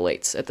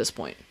de-escalates at this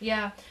point.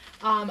 Yeah,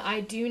 I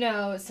do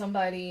know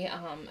somebody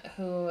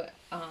who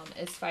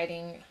is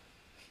fighting.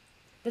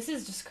 This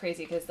is just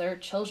crazy because their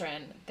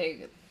children,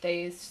 their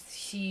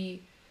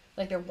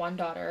one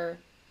daughter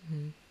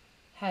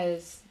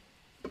has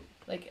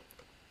like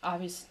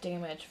obvious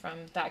damage from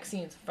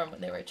vaccines from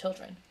when they were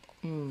children.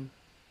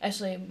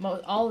 Actually,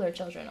 all their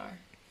children are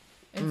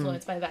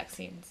influenced by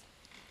vaccines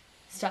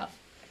stuff,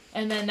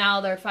 and then now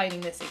they're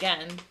fighting this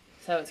again.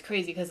 So it's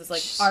crazy because it's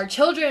like our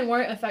children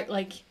weren't affected.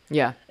 Like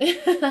yeah,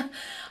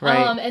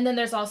 right. And then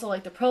there's also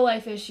like the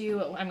pro-life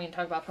issue. I mean,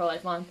 talk about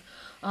pro-life month.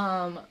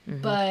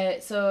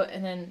 But so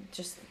and then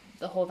just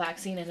the whole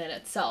vaccine in it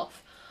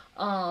itself.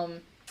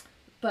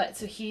 But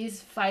so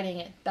he's fighting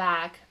it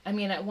back. I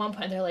mean, at one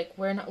point they're like,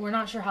 we're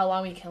not sure how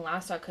long we can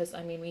last out because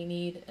I mean we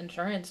need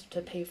insurance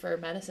to pay for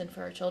medicine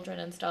for our children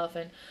and stuff,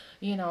 and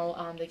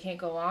they can't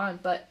go on.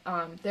 But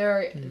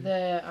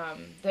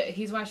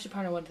he's actually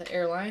part of one of the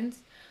airlines,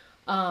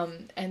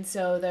 and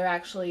so they're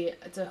actually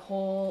it's a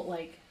whole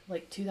like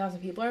 2,000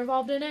 people are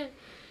involved in it,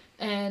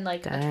 and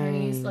like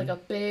attorneys, like a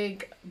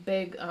big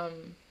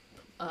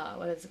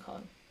what is it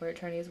called where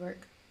attorneys work?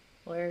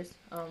 Lawyers,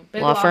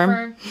 big law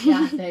firm.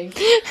 Yeah, thanks.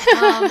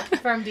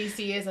 From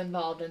DC is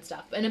involved and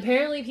stuff, and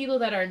apparently people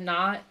that are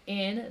not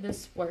in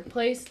this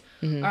workplace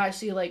are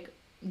actually like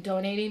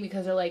donating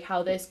because they're like,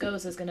 how this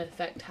goes is going to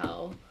affect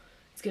how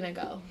it's going to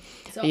go.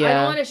 So I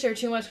don't want to share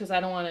too much because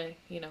I don't want to,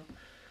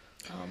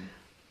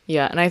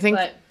 yeah, and I think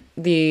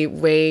the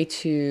way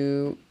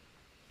to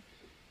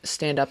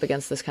stand up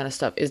against this kind of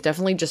stuff is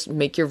definitely just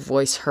make your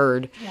voice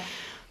heard. Yeah.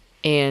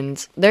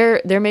 And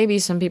there may be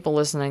some people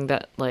listening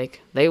that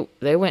like they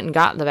went and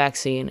got the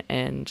vaccine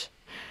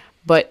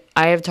but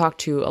I have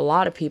talked to a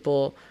lot of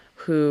people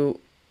who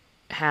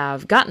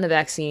have gotten the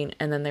vaccine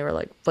and then they were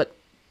like, but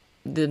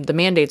the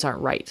mandates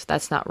aren't right.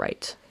 That's not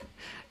right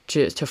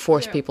to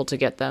force people to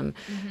get them.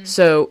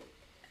 So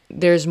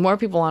there's more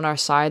people on our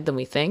side than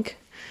we think.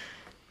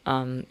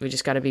 We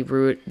just got to be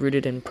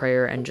rooted in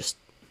prayer and just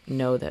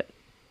know that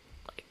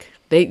like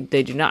they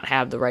do not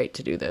have the right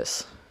to do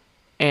this.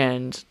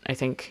 And I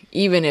think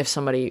even if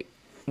somebody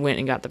went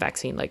and got the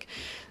vaccine, like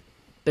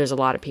there's a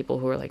lot of people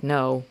who are like,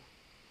 no,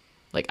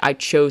 like I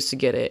chose to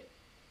get it.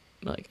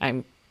 Like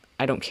I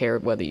don't care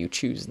whether you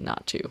choose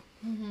not to.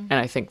 And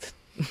I think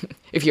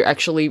if you're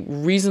actually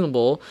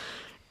reasonable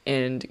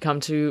and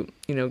come to,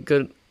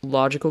 good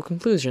logical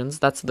conclusions,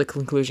 that's the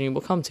conclusion you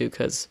will come to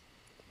because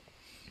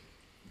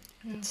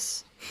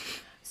it's.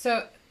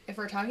 So if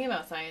we're talking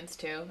about science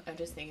too, I'm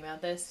just thinking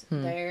about this.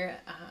 There,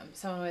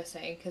 someone was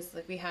saying, because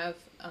like we have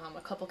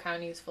a couple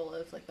counties full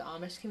of like the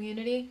Amish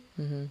community,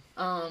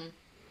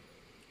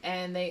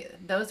 and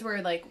those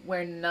were like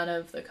where none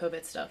of the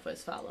COVID stuff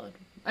was followed.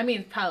 I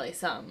mean, probably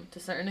some to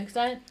a certain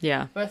extent.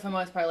 Yeah. But for the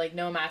most part, like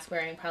no mask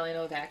wearing, probably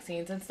no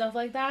vaccines and stuff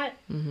like that.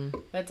 Mm-hmm.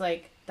 But it's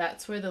like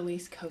that's where the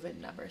least COVID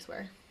numbers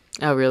were.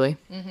 Oh, really?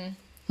 Mm-hmm.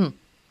 Yeah.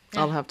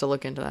 I'll have to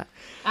look into that.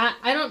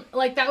 I don't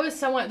like that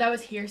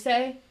was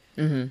hearsay.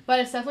 Mm-hmm. But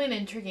it's definitely an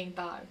intriguing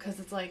thought because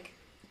it's like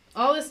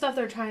all this stuff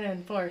they're trying to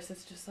enforce.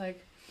 It's just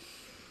like.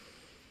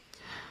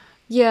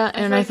 Yeah,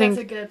 and I think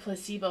that's a good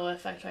placebo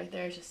effect right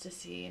there, just to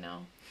see, you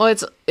know. Well,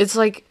 it's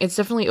like it's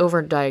definitely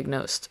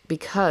overdiagnosed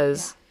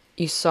because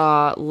you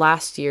saw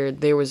last year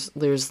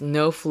there's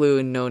no flu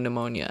and no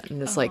pneumonia, and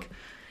it's like,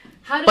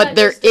 but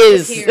there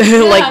is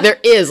like there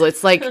is.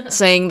 It's like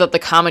saying that the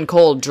common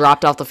cold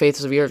dropped off the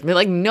face of the earth. I mean,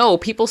 like no,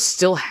 people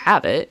still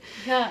have it.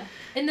 Yeah,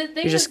 and the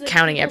thing you're just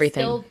counting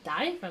everything. Still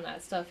die from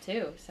that stuff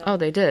too. So. Oh,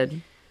 they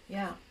did.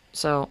 Yeah.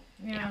 So.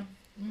 Yeah.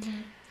 Mm-hmm.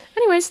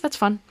 Anyways, that's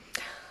fun.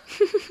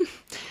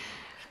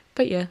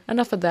 But yeah,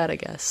 enough of that, I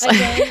guess.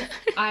 Again,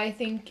 I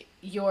think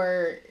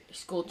your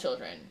school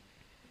children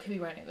could be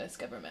running this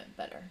government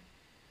better.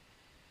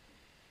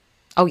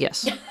 Oh,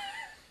 yes.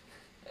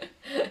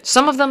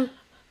 Some of them,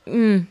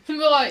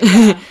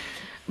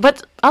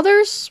 but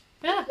others,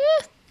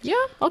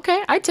 yeah,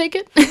 okay, I take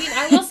it. I mean,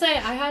 I will say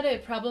I had a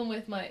problem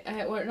with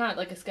or not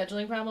like a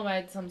scheduling problem. I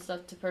had some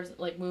stuff to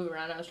move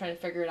around. I was trying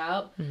to figure it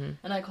out,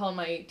 and I called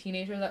my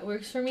teenager that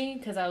works for me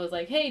because I was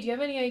like, "Hey, do you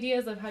have any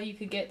ideas of how you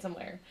could get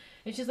somewhere?"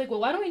 And she's like, "Well,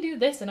 why don't we do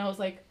this?" And I was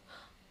like,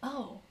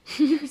 "Oh,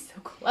 you're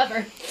so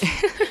clever."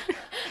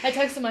 I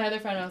texted my other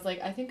friend. I was like,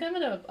 "I think I'm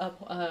gonna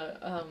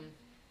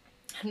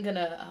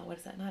what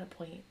is that? Not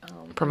appoint.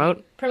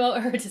 Promote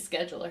her to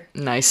scheduler."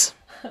 Nice.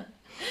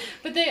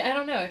 But I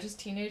don't know. Just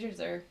teenagers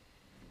are.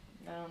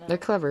 I don't know. They're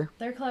clever.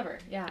 They're clever,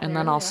 yeah. And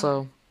then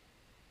also,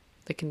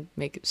 they can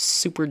make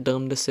super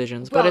dumb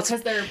decisions. Well, but it's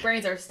because their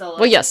brains are still.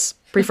 Well, yes,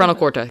 prefrontal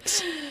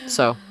cortex.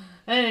 So.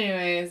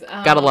 Anyways,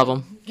 gotta love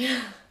them.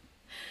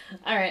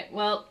 All right.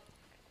 Well,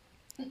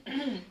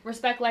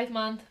 Respect Life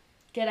Month.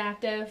 Get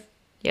active.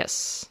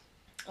 Yes.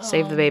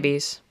 Save the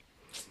babies.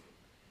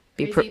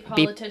 Crazy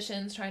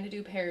politicians trying to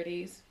do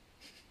parodies.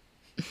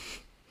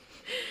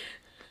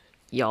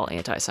 Y'all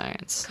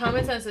anti-science.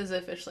 Common sense is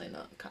officially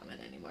not common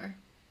anymore.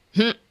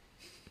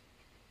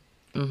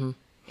 Mm-hmm.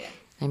 Yeah.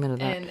 Amen to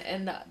that.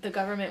 And the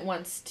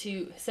government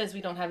says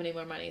we don't have any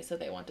more money, so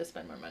they want to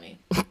spend more money.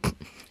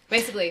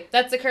 Basically,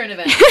 that's the current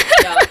event.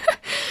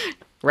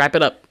 Wrap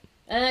it up.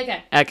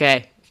 Okay.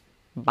 Okay.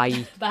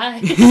 Bye.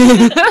 Bye.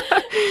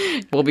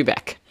 We'll be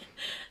back.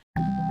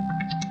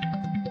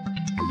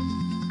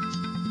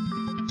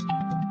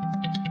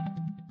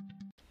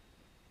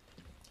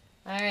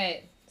 All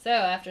right. So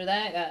after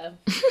that,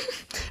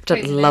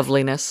 that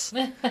loveliness.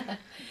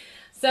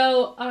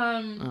 So,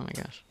 oh my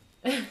gosh.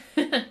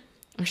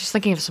 I'm just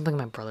thinking of something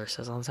my brother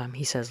says all the time.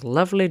 He says,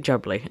 lovely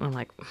jubbly. And I'm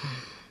like,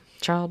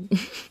 child,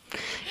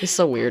 he's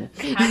so weird.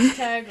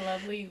 Hashtag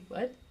lovely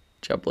what?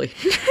 Jubbly.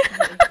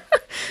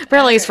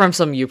 Apparently it's from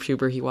some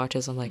YouTuber he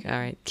watches. I'm like, all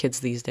right, kids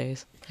these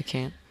days. I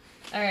can't.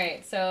 All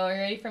right, so are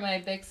you ready for my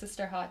big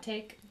sister hot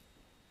take?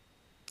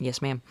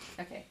 Yes, ma'am.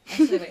 Okay.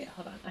 Actually, wait,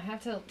 hold on.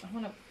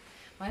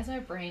 Why is my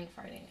brain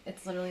farting?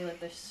 It's literally like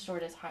the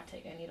shortest hot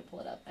take. I need to pull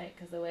it up,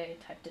 because the way I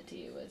typed it to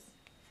you was...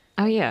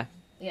 Oh, yeah.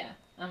 Yeah,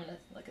 I'm going to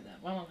look at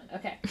that. One moment.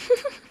 Okay.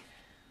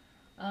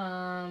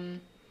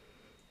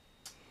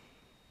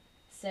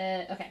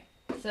 Okay.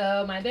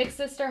 So my big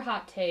sister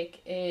hot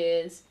take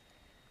is,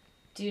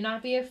 do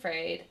not be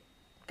afraid.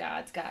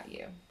 God's got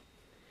you.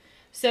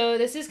 So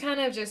this is kind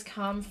of just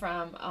come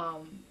from,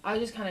 I'll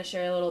just kind of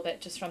share a little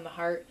bit just from the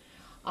heart.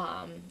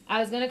 I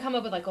was going to come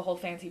up with like a whole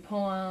fancy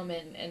poem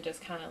and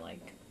just kind of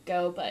like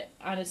go, but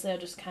honestly I'll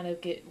just kind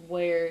of get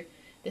where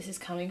this is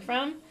coming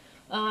from.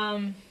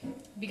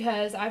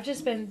 Because I've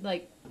just been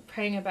like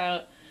praying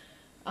about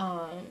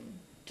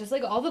just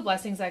like all the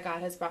blessings that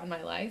God has brought in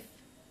my life.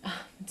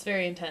 It's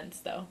very intense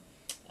though.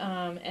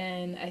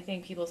 And I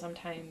think people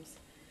sometimes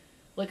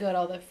look at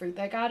all the fruit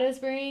that God is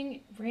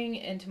bringing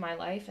into my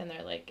life and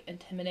they're like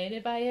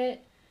intimidated by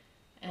it.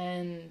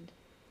 And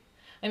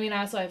I mean,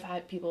 also I've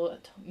had people,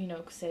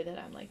 say that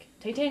I'm like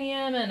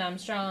titanium and I'm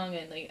strong,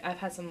 and like I've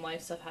had some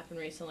life stuff happen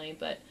recently,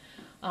 but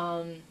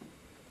I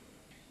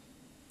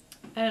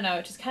don't know,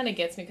 it just kind of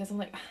gets me because I'm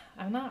like,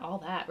 I'm not all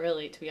that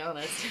really, to be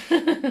honest.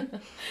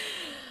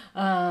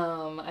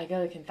 I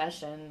go to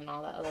confession and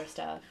all that other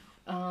stuff.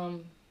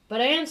 But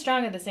I am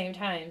strong at the same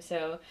time,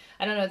 so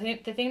I don't know,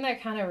 the thing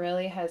that kind of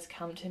really has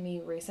come to me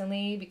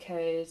recently,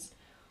 because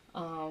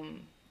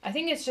I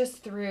think it's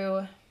just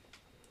through,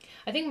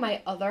 I think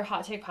my other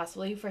hot take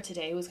possibly for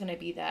today was going to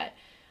be that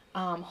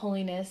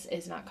holiness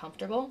is not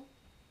comfortable.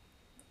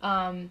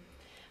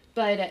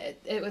 But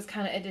it was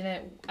kind of, it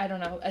didn't, I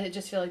don't know, I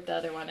just feel like the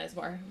other one is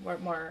more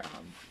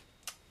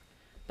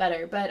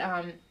better. But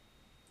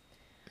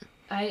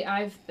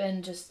I've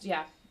been just,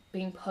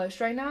 being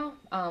pushed right now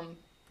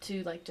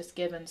to like just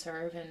give and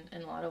serve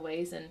in a lot of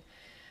ways. And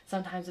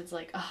sometimes it's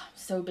like, oh, I'm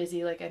so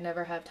busy, like I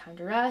never have time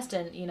to rest,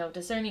 and you know,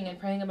 discerning and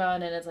praying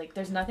about it, and it's like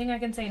there's nothing I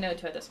can say no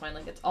to at this point.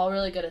 Like it's all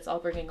really good, it's all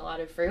bringing a lot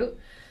of fruit.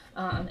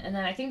 And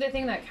then I think the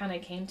thing that kind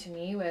of came to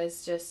me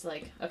was just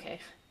like, okay,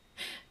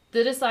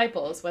 the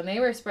disciples, when they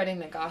were spreading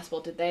the gospel,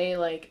 did they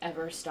like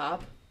ever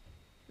stop?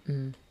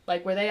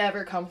 Like, were they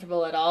ever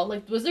comfortable at all?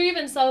 Like, was there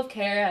even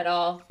self-care at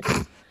all?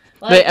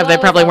 Like, They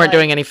probably weren't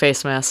doing any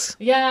face masks.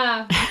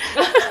 Yeah.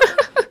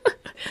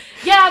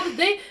 Yeah,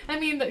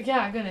 but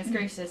yeah, goodness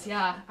gracious,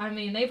 yeah. I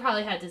mean, they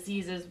probably had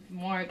diseases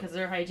more because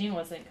their hygiene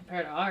wasn't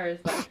compared to ours,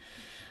 but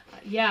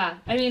yeah.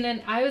 I mean,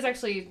 and I was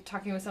actually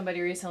talking with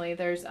somebody recently.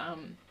 There's a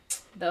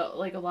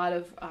lot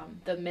of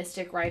the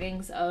mystic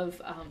writings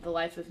of the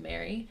life of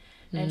Mary,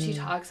 and she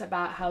talks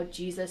about how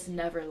Jesus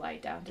never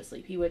lied down to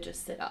sleep. He would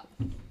just sit up.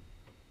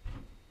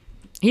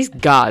 He's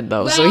God,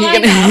 though, Well, so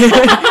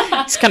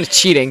he's kind of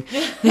cheating.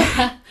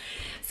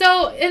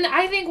 So, and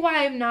I think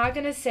why I'm not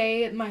going to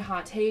say my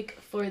hot take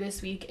for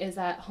this week is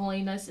that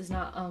holiness is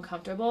not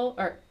uncomfortable,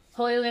 or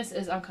holiness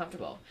is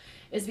uncomfortable,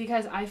 is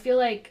because I feel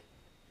like,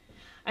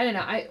 I don't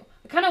know, I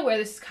kind of where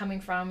this is coming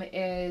from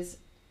is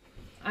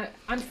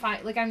I'm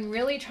fine, like I'm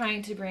really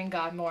trying to bring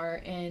God more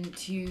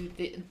into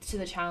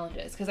the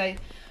challenges, because I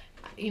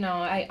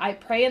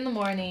pray in the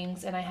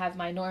mornings and I have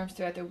my norms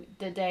throughout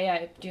the day.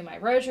 I do my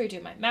rosary,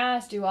 do my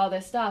mass, do all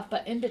this stuff,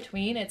 but in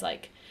between it's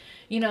like,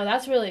 you know,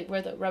 that's really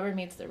where the rubber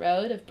meets the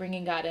road of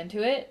bringing God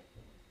into it.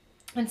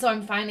 And so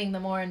I'm finding the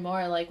more and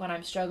more, like when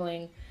I'm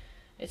struggling,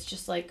 it's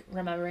just like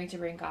remembering to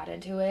bring God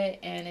into it.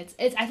 And it's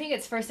I think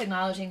it's first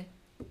acknowledging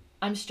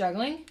I'm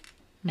struggling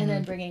and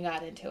then bringing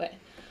God into it.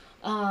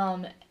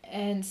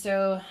 And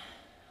so,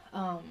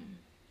 and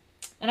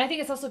I think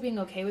it's also being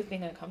okay with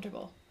being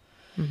uncomfortable.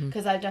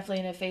 Because I'm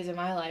definitely in a phase of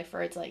my life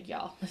where it's like,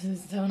 y'all, this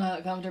is so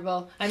not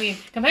comfortable. I mean,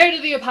 compared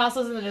to the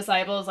apostles and the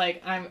disciples,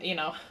 like,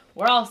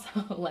 we're all so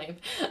lame.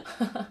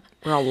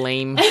 We're all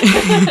lame.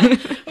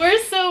 We're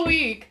so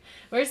weak.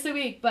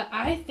 But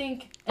I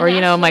think... Or,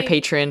 my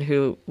patron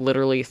who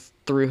literally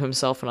threw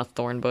himself in a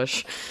thorn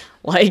bush.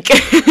 Like,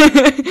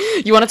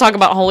 you want to talk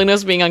about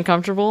holiness being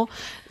uncomfortable?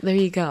 There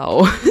you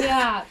go.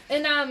 Yeah.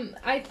 And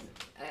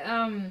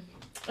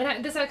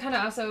this kind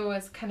of also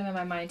was kind of in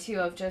my mind, too,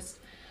 of just...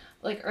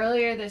 Like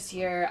earlier this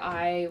year,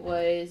 I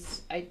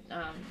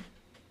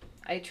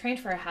trained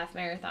for a half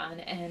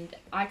marathon, and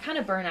I kind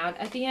of burnt out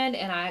at the end,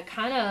 and I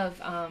kind of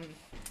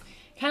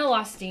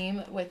lost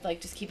steam with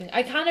like just keeping.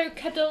 I kind of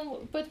kept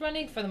on with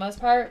running for the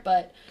most part,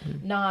 but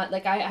not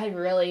like I had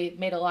really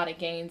made a lot of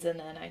gains, and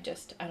then I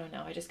just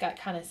got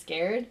kind of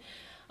scared,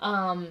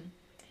 and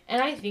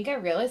I think I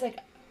realized like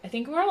I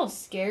think we're all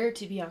scared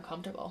to be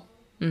uncomfortable.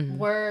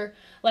 We're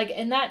like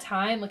in that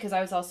time, because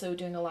I was also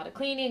doing a lot of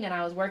cleaning and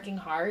I was working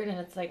hard, and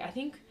it's like I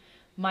think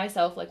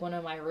myself, like one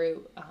of my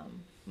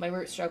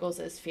root struggles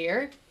is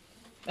fear,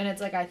 and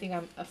it's like I think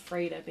I'm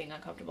afraid of being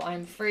uncomfortable.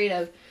 I'm afraid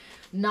of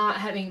not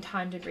having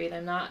time to breathe.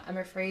 I'm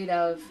afraid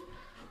of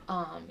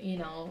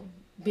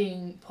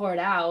being poured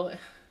out,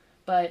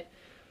 but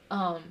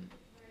I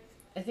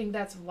think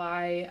that's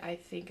why I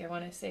think I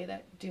want to say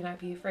that do not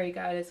be afraid,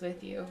 God is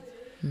with you.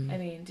 I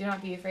mean, do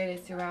not be afraid is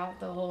throughout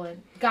the whole,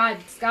 and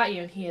God's got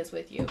you and he is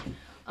with you.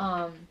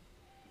 I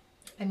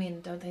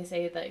mean, don't they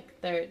say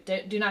like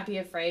do not be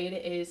afraid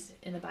is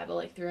in the Bible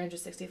like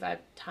 365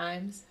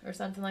 times or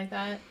something like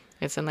that?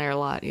 It's in there a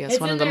lot. Yes,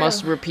 one of the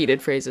most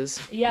repeated phrases.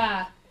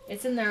 Yeah,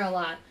 it's in there a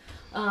lot.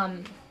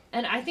 And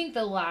I think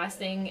the last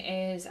thing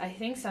is I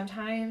think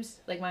sometimes,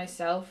 like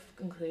myself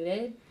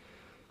included,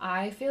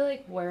 I feel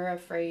like we're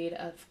afraid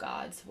of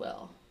God's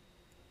will.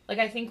 Like,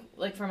 I think,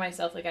 like, for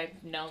myself, like,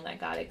 I've known that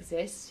God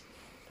exists.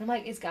 But I'm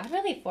like, is God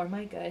really for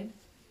my good?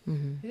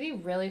 Is he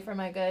really for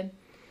my good?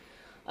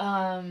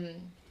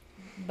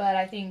 But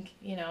I think,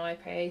 I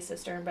pray,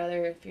 sister and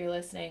brother, if you're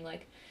listening,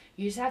 like,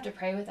 you just have to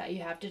pray with that.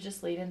 You have to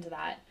just lean into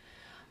that.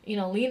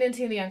 Lean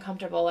into the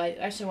uncomfortable.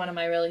 Actually, one of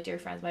my really dear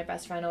friends, my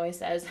best friend, always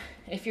says,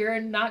 if you're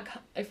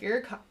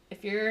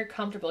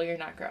comfortable, you're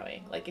not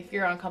growing. Like, if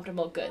you're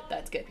uncomfortable, good.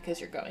 That's good, because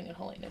you're growing in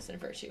holiness and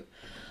virtue.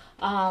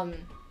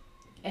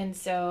 And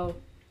so...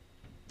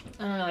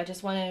 I don't know, I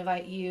just want to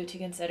invite you to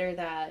consider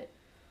that,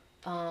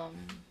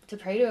 to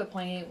pray to a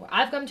point where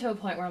I've come to a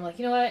point where I'm like,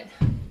 you know what,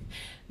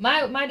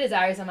 my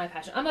desires and my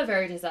passion, I'm a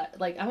very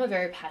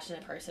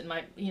passionate person.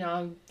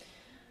 I'm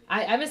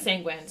a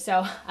sanguine,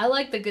 so I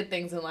like the good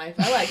things in life.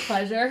 I like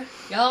pleasure,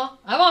 y'all.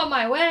 I'm on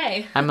my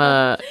way. I'm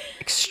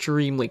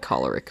extremely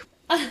choleric.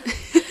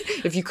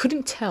 If you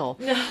couldn't tell.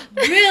 No,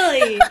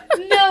 really?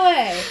 No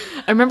way.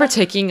 I remember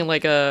taking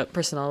like a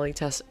personality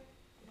test.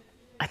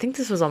 I think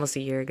this was almost a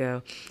year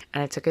ago,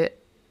 and I took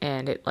it,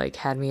 and it like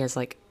had me as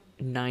like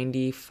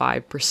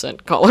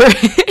 95% choleric.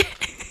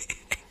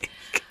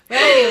 But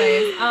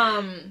anyways,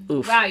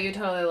 wow, you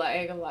totally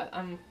like a lot.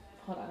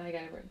 Hold on, I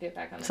gotta get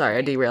back on this. Sorry,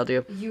 I derailed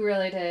you. You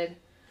really did.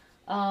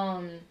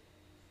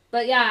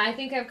 But yeah, I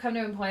think I've come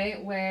to a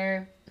point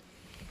where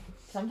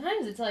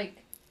sometimes it's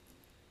like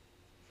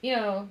you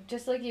know,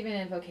 just like even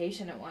in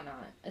vocation and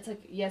whatnot, it's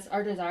like, yes,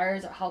 our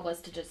desires help us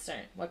to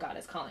discern what God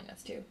is calling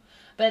us to.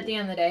 But at the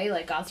end of the day,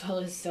 like, God's will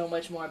is so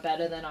much more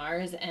better than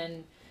ours.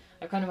 And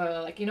I kind of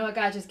like, you know what,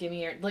 God, just give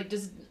me your, like,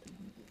 just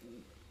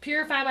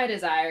purify my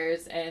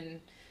desires.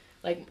 And,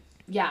 like,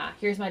 yeah,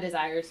 here's my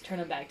desires. Turn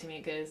them back to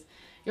me because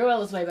your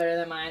will is way better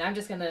than mine. I'm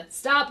just going to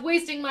stop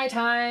wasting my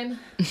time.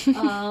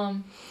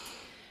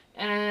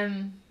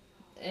 And,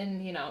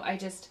 you know, I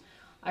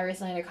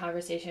recently had a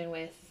conversation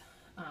with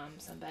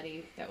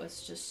somebody that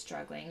was just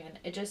struggling, and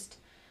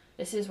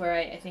this is where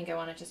I think I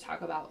want to just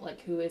talk about, like,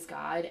 who is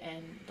God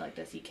and, like,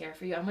 does he care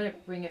for you. I'm going to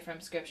bring it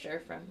from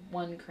scripture from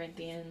 1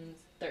 Corinthians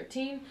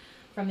 13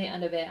 from the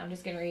end of it. I'm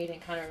just going to read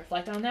and kind of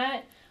reflect on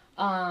that,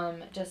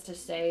 just to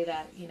say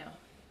that, you know,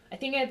 I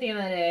think at the end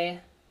of the day,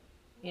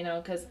 you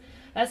know, because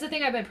that's the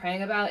thing I've been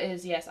praying about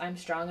is, yes, I'm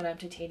strong and I'm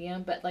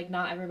titanium, but, like,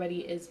 not everybody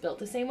is built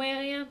the same way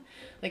I am.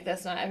 Like,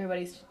 that's not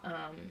everybody's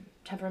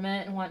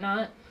temperament and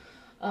whatnot.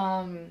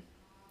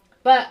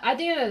 But at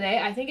the end of the day,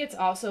 I think it's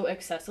also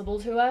accessible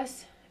to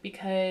us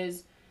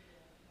because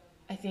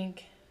I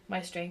think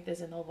my strength is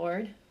in the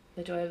Lord.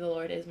 The joy of the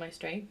Lord is my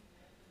strength.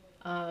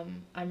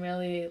 I'm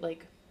really,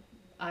 like,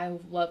 I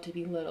love to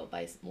be little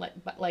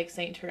like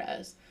Saint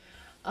Therese.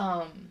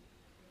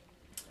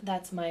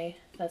 That's one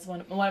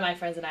of my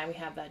friends and I, we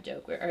have that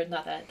joke, or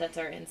not that, that's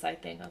our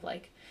inside thing of,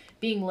 like,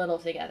 being little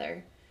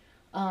together.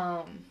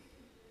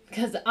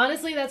 Because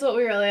honestly, that's what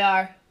we really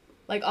are.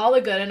 Like, all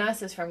the good in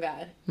us is from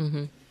God.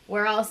 Mm-hmm.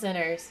 We're all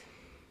sinners,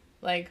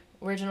 like,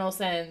 original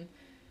sin.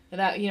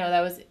 That, you know, that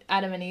was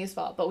Adam and Eve's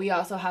fault. But we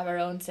also have our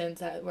own sins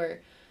that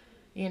were,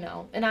 you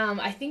know. And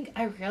I think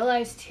I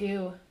realized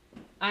too,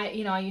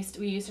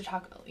 we used to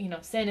talk, you know,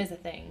 sin is a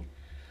thing,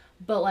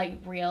 but, like,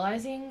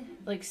 realizing,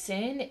 like,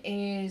 sin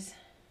is,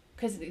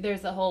 because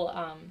there's the whole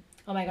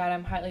oh my God,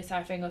 I'm heartily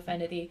sorry for having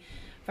offended thee.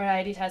 For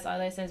I detest all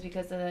thy sins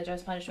because of the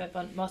just punishment,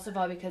 but most of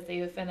all because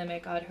they offend and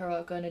make God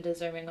heroic and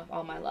deserving of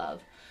all my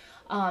love.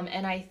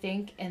 And I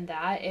think in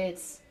that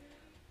it's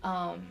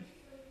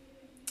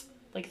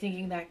like,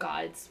 thinking that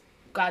God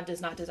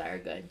does not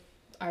desire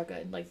our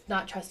good, like,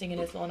 not trusting in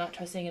his will, not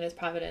trusting in his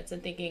providence,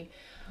 and thinking,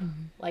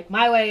 like,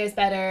 my way is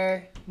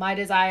better, my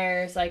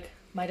desires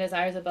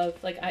above,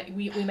 like,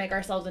 we make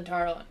ourselves into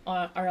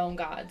our own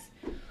gods.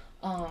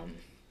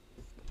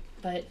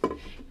 But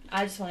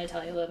I just want to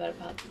tell you a little bit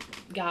about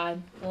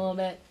God, a little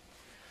bit.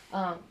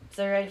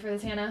 So ready for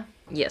this, Hannah?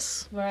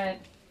 Yes. All right.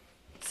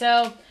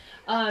 So,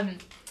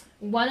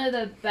 one of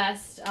the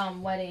best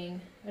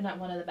wedding, or not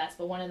one of the best,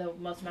 but one of the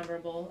most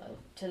memorable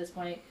to this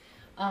point,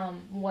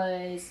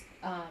 was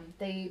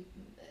they,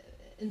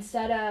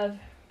 instead of,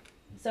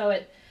 so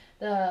it,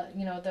 the,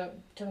 you know, the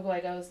typical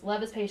way goes,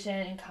 love is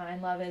patient and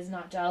kind, love is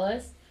not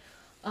jealous.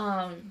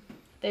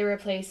 They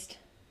replaced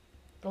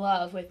the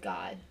love with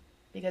God,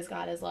 because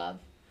God is love.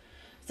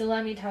 So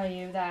let me tell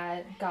you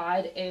that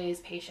God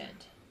is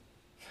patient.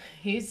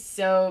 He's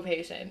so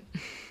patient.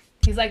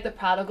 He's like the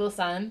prodigal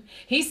son.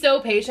 He's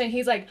so patient.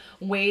 He's like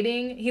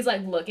waiting. He's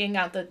like looking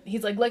at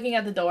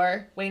the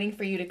door, waiting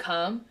for you to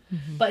come.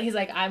 Mm-hmm. But he's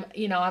like, I'm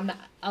not,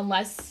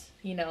 unless,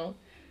 you know,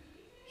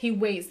 he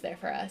waits there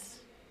for us.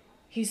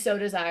 He so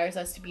desires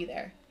us to be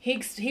there.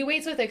 He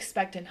waits with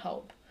expectant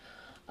hope.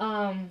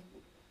 And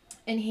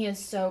he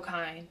is so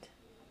kind.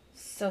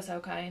 So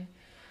kind.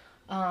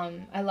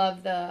 I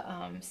love the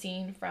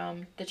scene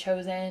from The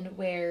Chosen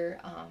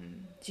where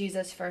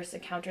Jesus first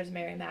encounters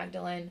Mary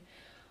Magdalene.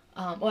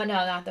 I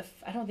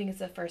don't think it's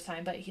the first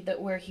time, but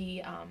because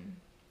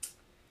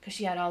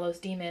she had all those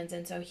demons,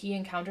 and so he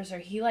encounters her.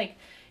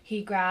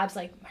 He grabs,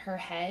 like, her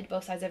head,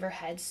 both sides of her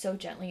head, so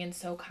gently and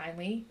so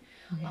kindly.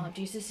 Mm-hmm.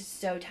 Jesus is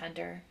so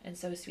tender and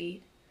so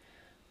sweet,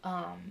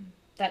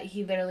 that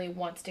he literally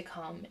wants to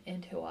come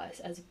into us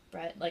as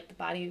bread, like the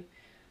body.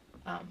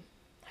 How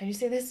do you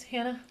say this,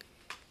 Hannah?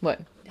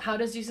 What? How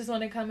does Jesus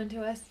want to come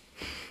into us?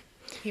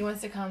 He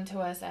wants to come to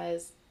us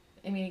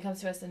he comes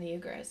to us in the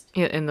Eucharist.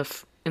 Yeah,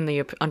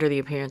 under the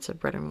appearance of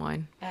bread and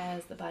wine.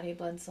 As the body,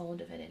 blood, soul, and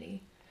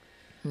divinity.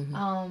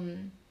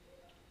 Mm-hmm.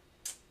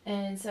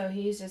 And so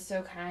he's just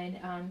so kind.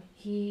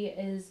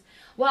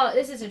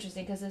 This is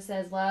interesting because it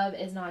says love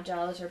is not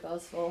jealous or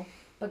boastful,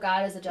 but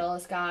God is a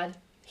jealous God.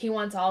 He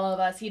wants all of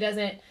us. He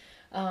doesn't,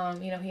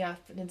 he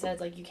often says,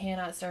 like, you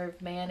cannot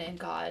serve man and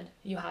God.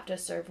 You have to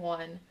serve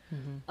one.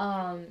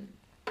 Mm-hmm.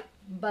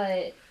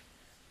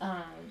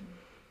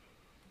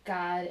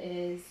 God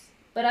is,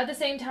 but at the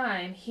same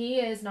time, he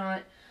is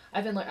not.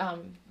 I've been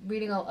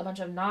reading a bunch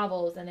of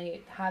novels, and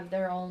they have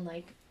their own,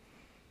 like,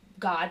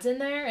 gods in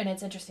there, and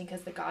it's interesting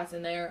because the gods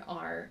in there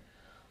are,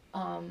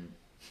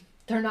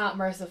 they're not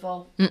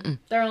merciful. Mm-mm.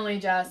 They're only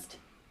just,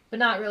 but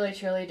not really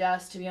truly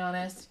just, to be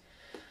honest.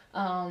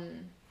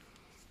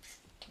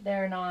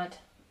 They're not,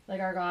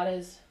 like, our God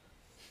is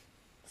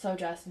so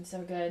just and so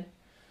good.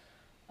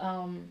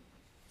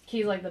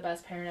 He's, like, the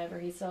best parent ever.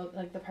 He's so,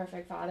 like, the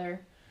perfect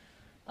father.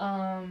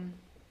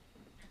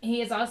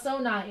 He is also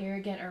not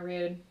arrogant or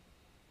rude.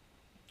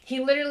 He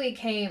literally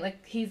came,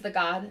 like, he's the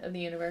God of the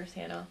universe,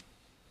 Hannah.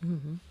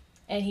 Mm-hmm.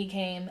 And he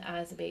came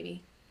as a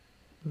baby.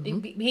 He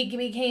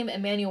became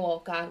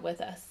Emmanuel, God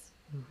with us.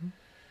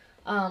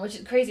 Which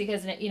is crazy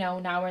because,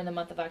 now we're in the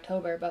month of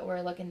October, but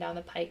we're looking down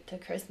the pike to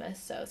Christmas,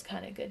 so it's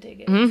kind of good to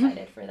get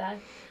excited for that.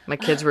 My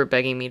kids were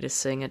begging me to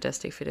sing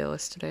Adeste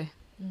Fidelis today.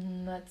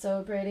 That's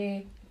so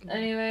pretty.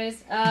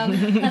 Anyways,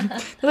 They're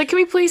like, can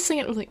we please sing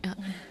it? I'm like,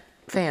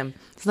 fam,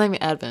 it's not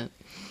even Advent.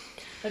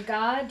 But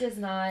God does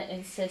not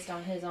insist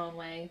on his own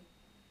way.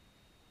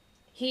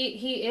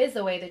 He is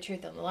the way, the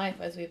truth, and the life,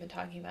 as we've been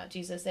talking about.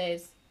 Jesus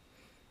is.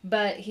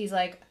 But he's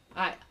like,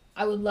 I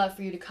would love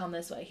for you to come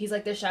this way. He's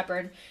like the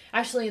shepherd.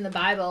 Actually, in the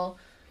Bible,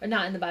 or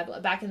not in the Bible,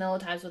 back in the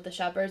old times with the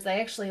shepherds, they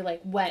actually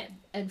like went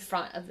in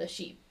front of the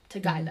sheep to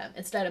guide them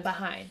instead of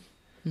behind,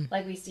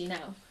 like we see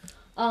now.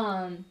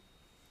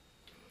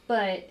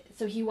 But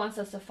so he wants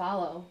us to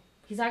follow.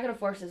 He's not going to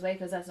force his way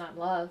because that's not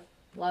love.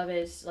 Love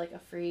is like a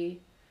free,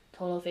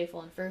 total,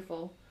 faithful, and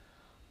fruitful.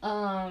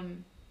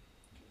 God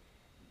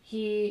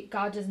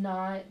is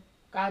not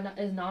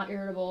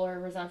irritable or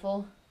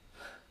resentful.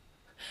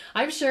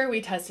 I'm sure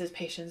we test his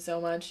patience so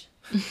much.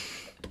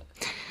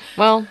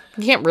 Well,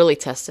 you can't really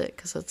test it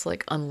because it's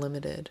like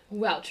unlimited.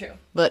 Well, true.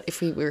 But if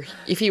he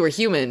were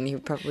human, he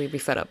would probably be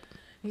fed up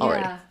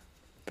already. Yeah.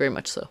 Very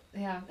much so.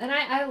 Yeah, and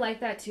I like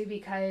that too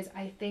because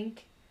I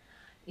think,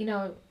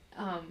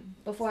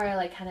 before I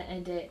like kind of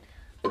end it,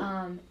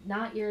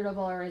 not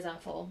irritable or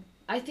resentful.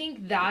 I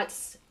think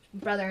that's,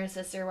 brother and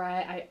sister, where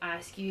I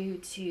ask you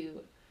to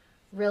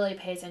really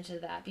pay attention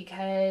to that,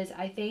 because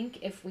I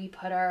think if we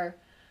put our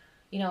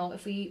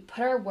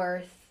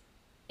worth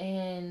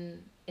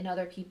in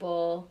other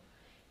people,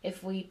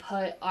 if we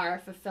put our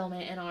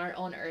fulfillment in our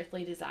own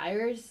earthly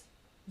desires,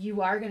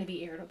 you are going to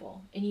be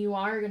irritable and you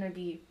are going to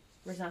be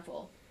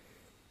resentful.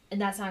 And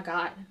that's not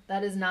God.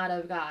 That is not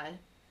of God.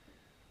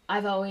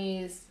 I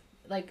always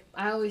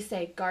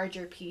say, guard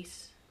your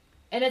peace.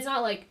 And it's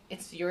not like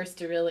it's yours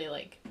to really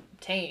like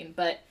obtain,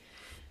 but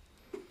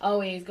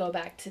always go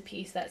back to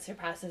peace that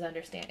surpasses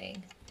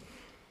understanding.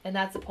 And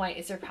that's the point.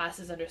 It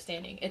surpasses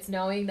understanding. It's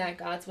knowing that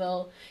God's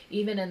will,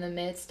 even in the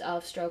midst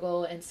of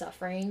struggle and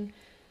suffering,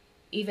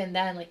 even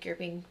then, like, you're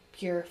being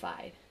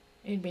purified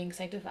and being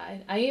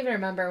sanctified. I even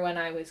remember when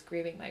I was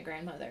grieving my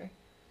grandmother,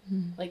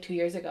 like 2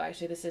 years ago.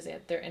 Actually, this is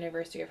their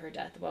anniversary of her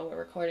death while we're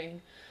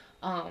recording.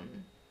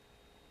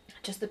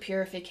 Just the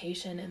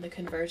purification and the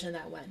conversion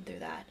that went through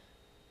that.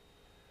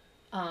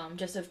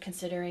 Just of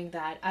considering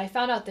that I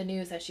found out the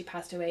news that she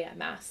passed away at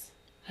Mass.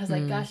 I was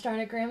like, gosh darn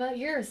it, Grandma,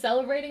 you're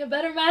celebrating a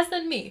better Mass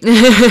than me.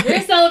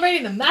 You're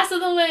celebrating the Mass of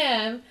the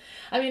Lamb.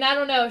 I mean, I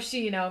don't know if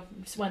she,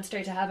 just went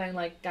straight to heaven,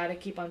 like, gotta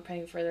keep on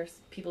praying for their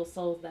people's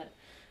souls that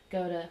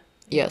go to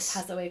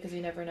pass away, because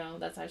you never know.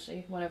 That's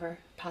actually one of our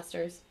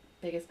pastor's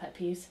biggest pet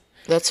peeves.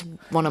 That's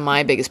one of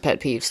my biggest pet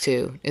peeves,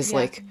 too, is,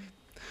 like,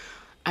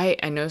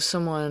 I know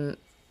someone...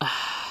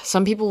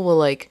 some people will,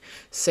 like,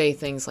 say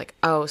things like,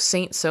 oh,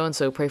 Saint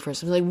so-and-so, pray for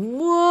us. I'm like,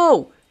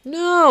 whoa,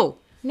 no,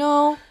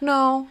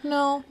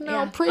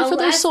 Yeah. Pray for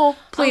their soul.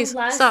 Please,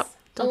 stop.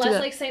 Don't do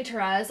that. Like, Saint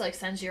Therese, like,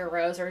 sends you a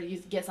rose or you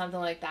get something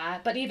like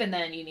that. But even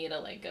then, you need to,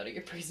 like, go to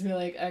your priest and be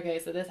like, okay,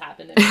 so this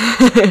happened.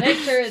 Make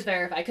sure it's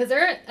verified. Because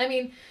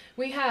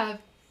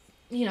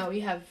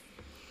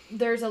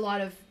there's a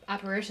lot of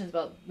apparitions,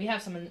 but we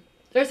have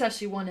there's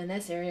actually one in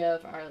this area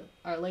of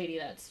Our Lady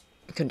that's...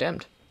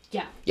 condemned.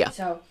 Yeah. Yeah.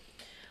 So...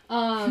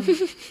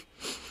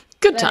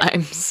 Good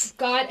times.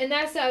 God, and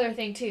that's the other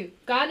thing too.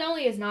 God not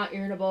only is not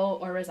irritable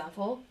or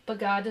resentful, but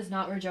God does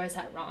not rejoice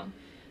at wrong,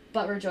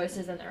 but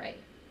rejoices in the right.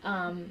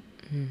 And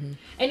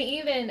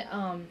even,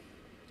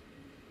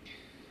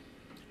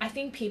 I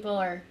think we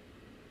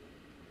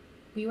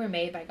were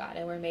made by God,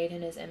 and we're made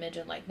in his image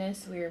and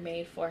likeness. We were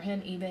made for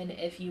him, even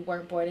if you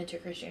weren't born into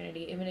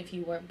Christianity, even if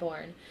you weren't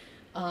born,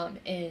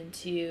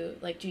 into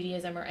like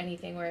Judaism or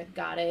anything where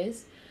God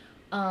is.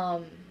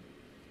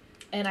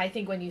 And I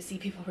think when you see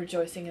people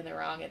rejoicing in the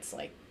wrong, it's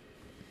like,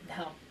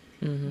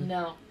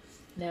 no,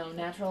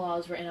 natural law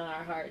is written on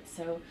our hearts.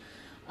 So,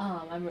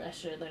 I'm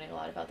actually learning a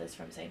lot about this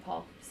from St.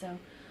 Paul. So,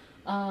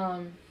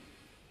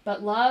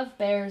 but love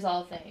bears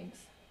all things.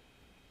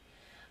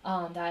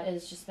 That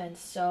has just been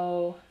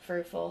so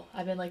fruitful.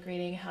 I've been like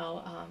reading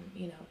how,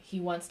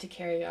 he wants to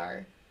carry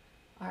our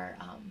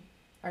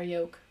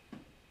yoke.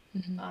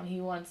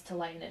 He wants to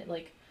lighten it.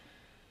 Like,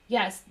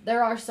 yes,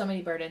 there are so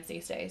many burdens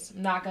these days.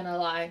 I'm not gonna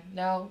lie.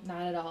 No,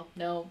 not at all.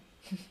 No.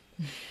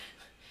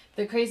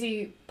 The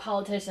crazy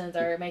politicians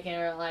are making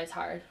our lives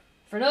hard.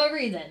 For no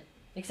reason.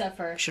 Except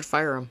for... should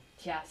fire them.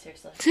 Yeah,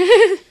 seriously.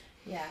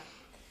 Yeah.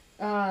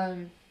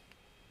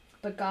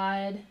 But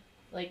God,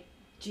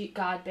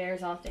 God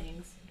bears all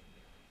things.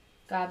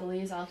 God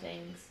believes all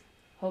things.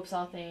 Hopes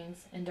all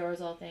things. Endures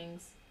all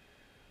things.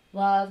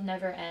 Love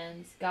never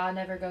ends. God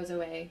never goes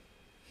away.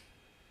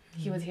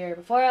 He was here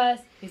before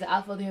us. He's the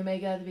Alpha, the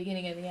Omega, the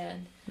beginning and the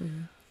end.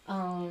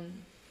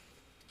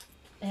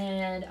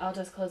 And I'll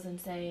just close in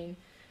saying,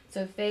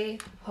 so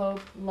faith,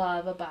 hope,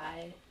 love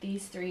abide.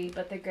 These three,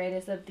 but the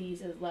greatest of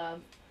these is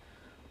love.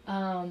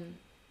 And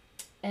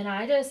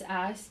I just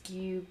ask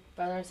you,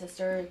 brother and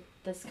sister,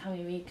 this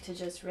coming week to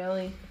just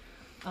really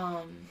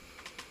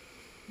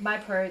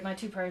my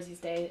two prayers these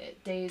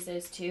days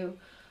is to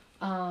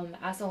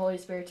ask the Holy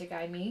Spirit to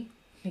guide me,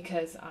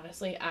 because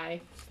honestly,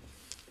 I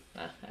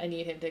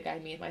need him to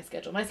guide me in my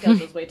schedule. My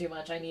schedule is way too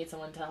much. I need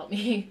someone to help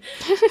me.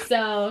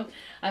 So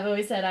I've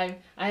always said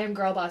I am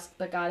girl boss,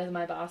 but God is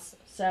my boss.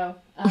 So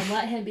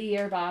let him be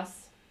your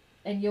boss,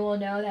 and you will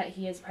know that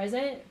he is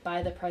present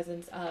by the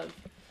presence of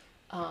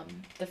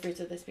the fruits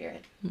of the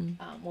Spirit.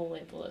 We'll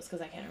label those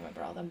because I can't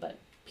remember all of them, but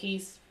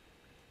peace,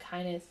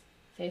 kindness,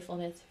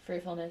 faithfulness,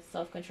 fruitfulness,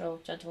 self-control,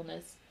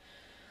 gentleness.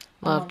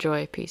 Love,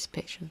 joy, peace,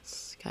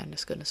 patience,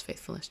 kindness, goodness,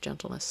 faithfulness,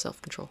 gentleness,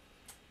 self-control.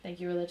 Thank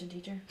you, religion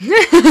teacher.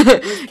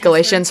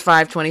 Galatians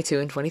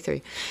 5:22 and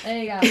 23. There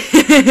you go.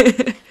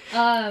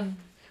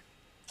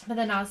 But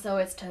then also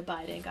it's to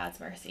abide in God's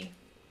mercy.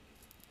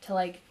 To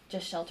like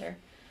just shelter.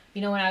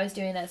 You know, when I was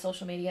doing that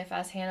social media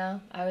fast,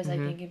 Hannah, I was like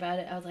thinking about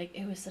it. I was like,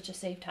 it was such a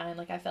safe time.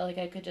 Like I felt like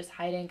I could just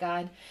hide in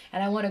God.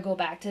 And I want to go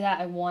back to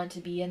that. I want to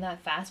be in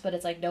that fast, but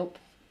it's like, nope.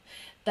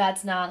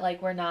 That's not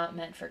like, we're not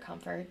meant for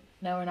comfort.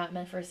 No, we're not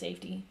meant for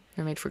safety.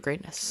 We're made for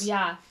greatness.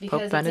 Yeah,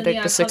 because Pope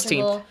Benedict it's in the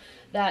uncomfortable XVI.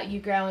 that you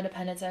grow in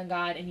dependence on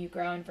God and you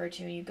grow in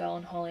virtue and you grow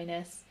in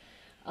holiness.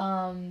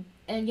 And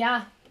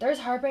yeah, there's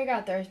heartbreak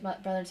out there,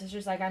 brothers and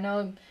sisters. Like I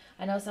know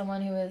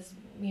someone who is,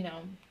 you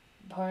know,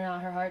 pouring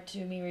out her heart to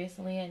me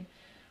recently, and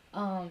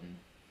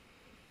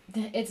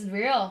it's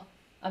real.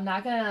 I'm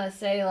not gonna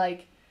say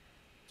like,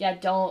 yeah,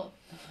 don't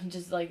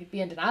just like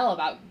be in denial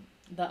about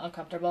the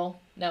uncomfortable.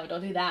 No,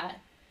 don't do that.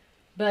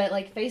 But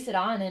like face it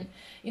on, and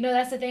you know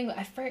that's the thing.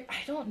 I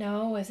don't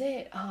know. Was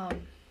it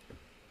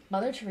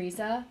Mother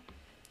Teresa,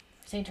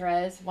 Saint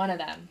Therese, one of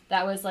them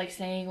that was like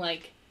saying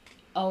like,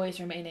 always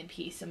remain in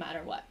peace no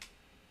matter what.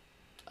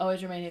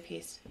 Always remain in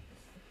peace.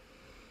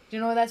 Do you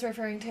know what that's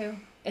referring to?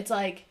 It's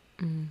like,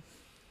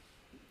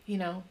 you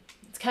know,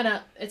 it's kind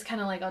of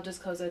like, I'll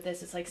just close with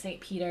this. It's like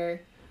Saint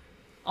Peter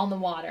on the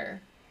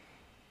water,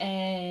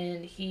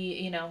 and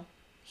he, you know,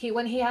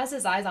 when he has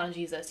his eyes on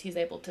Jesus, he's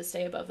able to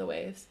stay above the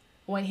waves.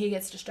 When he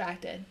gets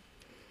distracted,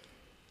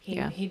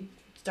 he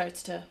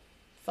starts to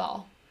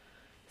fall.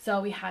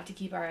 So we have to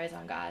keep our eyes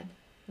on God.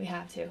 We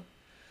have to.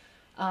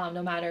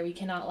 No matter, we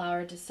cannot allow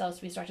ourselves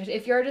to be distracted.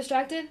 If you're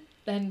distracted,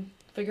 then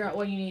figure out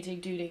what you need to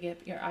do to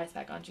get your eyes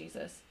back on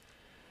Jesus.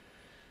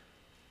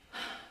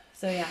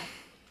 So yeah,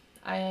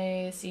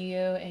 I see you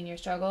in your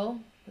struggle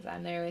because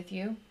I'm there with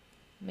you.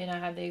 May not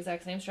have the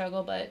exact same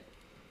struggle, but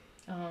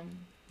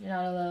you're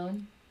not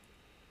alone.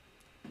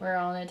 We're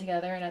all in it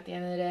together, and at the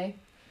end of the day,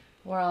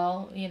 we're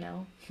all, you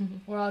know,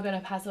 we're all going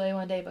to pass away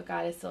one day, but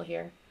God is still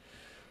here.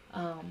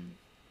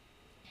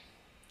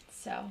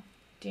 So,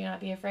 do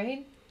not be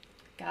afraid.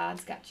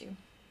 God's got you.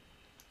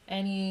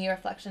 Any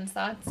reflections,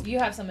 thoughts? You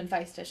have some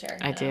advice to share.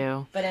 I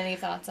do. But any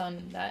thoughts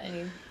on that?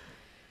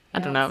 I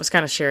don't know. I was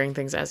kind of sharing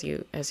things as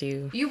you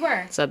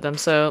were said them.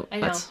 So I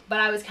know, but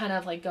I was kind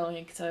of like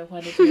going, so I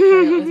wanted to make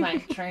sure it was my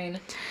train.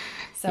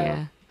 So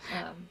yeah.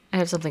 I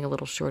have something a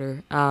little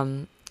shorter.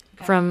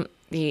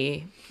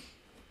 Okay.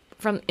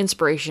 From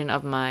inspiration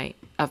of my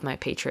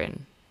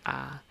patron,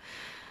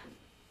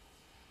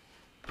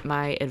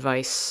 my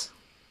advice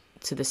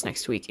to this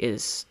next week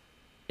is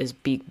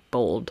be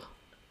bold,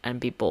 and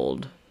be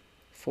bold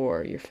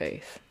for your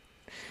faith.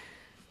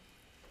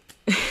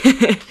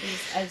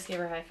 I just gave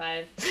her a high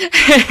five.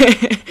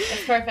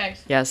 That's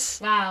perfect. Yes.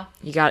 Wow.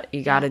 You got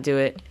to do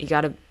it. You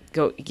got to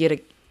go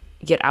get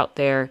out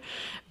there,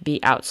 be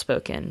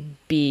outspoken,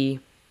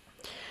 be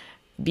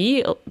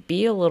a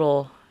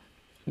little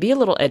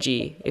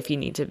edgy if you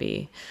need to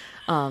be.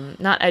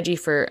 Not edgy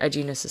for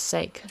edginess'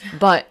 sake,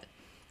 but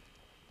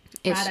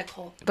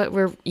radical. But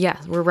we're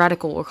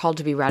radical. We're called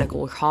to be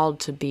radical. We're called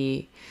to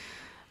be,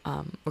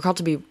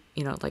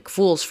 you know, like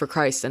fools for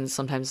Christ. And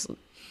sometimes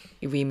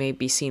we may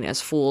be seen as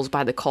fools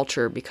by the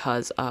culture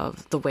because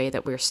of the way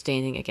that we're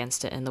standing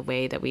against it and the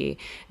way that we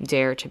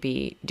dare to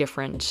be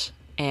different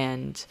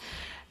and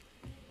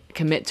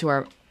commit to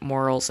our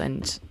morals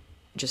and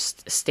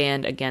just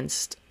stand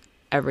against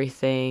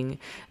everything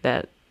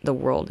that the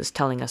world is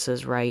telling us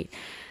is right.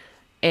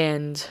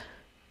 And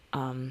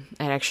it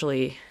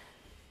actually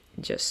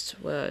just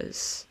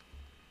was,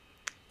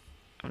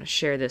 I want to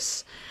share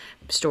this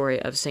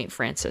story of Saint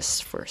Francis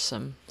for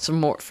some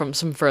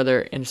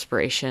further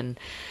inspiration.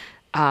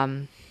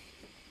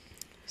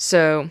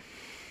 So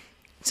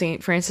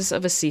Saint Francis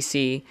of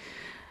Assisi,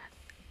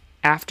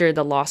 after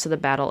the loss of the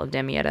Battle of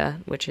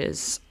Damietta, which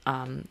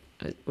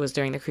was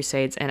during the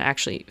Crusades, and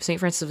actually Saint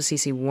Francis of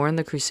Assisi warned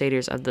the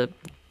Crusaders of the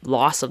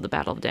loss of the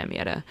Battle of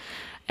Damietta,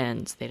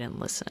 and they didn't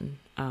listen.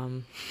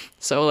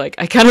 So like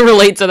I kind of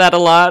relate to that a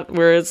lot,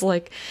 where it's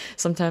like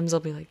sometimes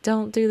I'll be like,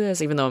 don't do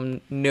this, even though I'm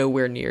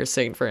nowhere near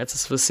Saint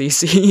Francis of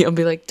Assisi. I'll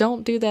be like,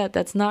 don't do that,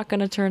 that's not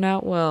gonna turn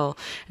out well.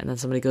 And then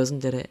somebody goes and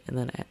did it, and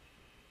then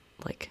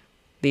like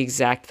the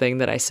exact thing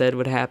that I said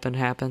would happen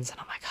happens, and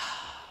I'm like,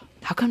 oh,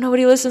 how come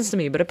nobody listens to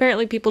me? But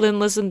apparently people didn't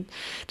listen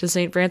to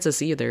Saint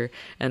Francis either,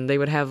 and they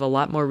would have a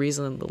lot more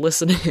reason to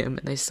listen to him,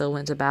 and they still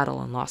went to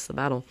battle and lost the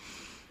battle.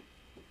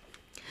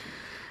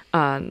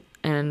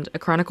 And a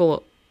chronicler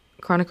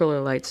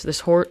writes,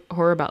 this horror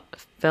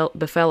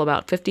befell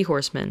about 50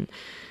 horsemen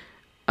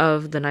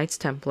of the Knights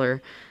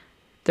Templar,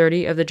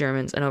 30 of the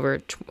Germans, and over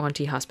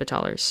 20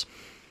 Hospitallers.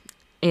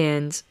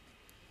 And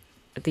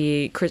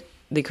the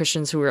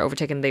Christians who were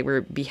overtaken, they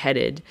were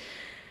beheaded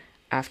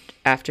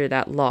after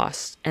that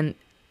loss. And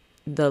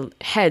the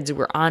heads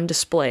were on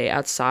display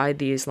outside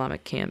the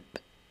Islamic camp.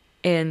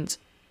 And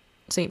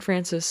St.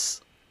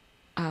 Francis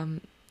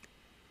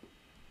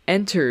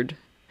entered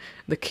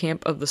the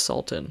camp of the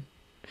Sultan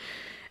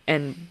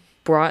and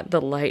brought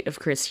the light of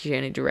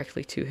Christianity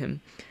directly to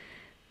him.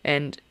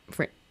 And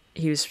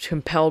he was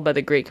compelled by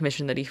the great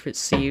commission that he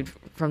received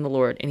from the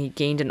Lord, and he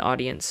gained an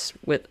audience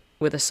with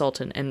a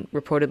sultan and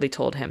reportedly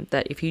told him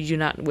that if you do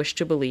not wish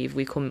to believe,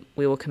 we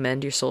will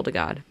commend your soul to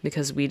God,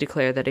 because we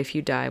declare that if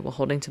you die while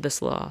holding to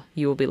this law,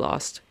 you will be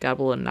lost. God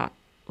will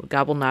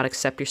not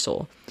accept your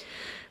soul.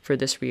 For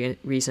this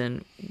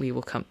reason, we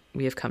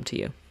have come to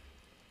you.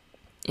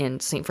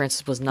 And St.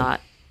 Francis was not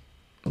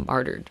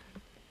martyred,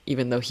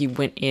 even though he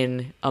went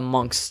in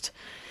amongst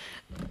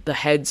the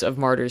heads of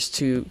martyrs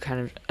to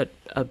kind of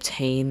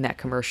obtain that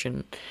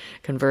conversion.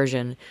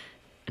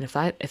 And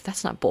if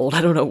that's not bold,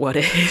 I don't know what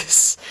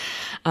is.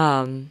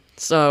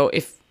 So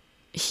if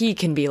he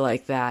can be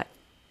like that,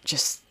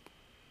 just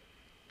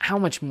how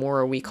much more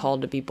are we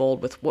called to be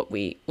bold with what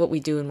we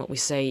do and what we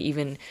say,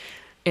 even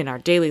in our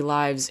daily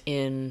lives,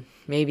 in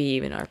maybe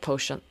even our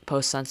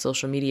posts on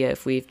social media,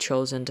 if we've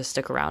chosen to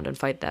stick around and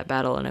fight that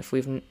battle. And if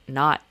we've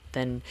not,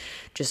 then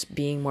just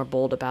being more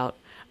bold about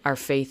our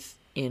faith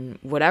in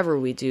whatever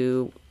we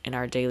do in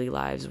our daily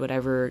lives,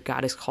 whatever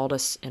God has called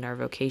us in our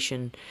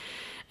vocation,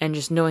 and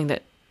just knowing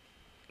that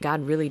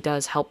God really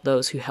does help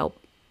those who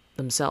help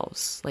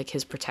themselves. Like,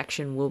 his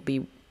protection will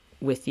be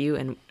with you,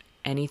 and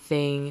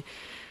anything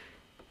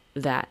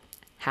that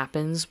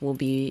happens will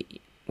be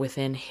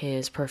within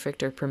his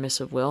perfect or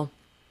permissive will.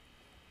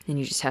 And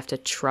you just have to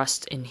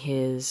trust in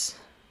his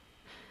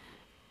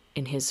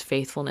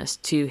faithfulness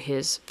to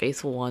his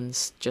faithful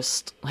ones.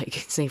 Just like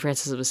St.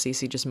 Francis of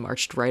Assisi just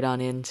marched right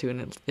on into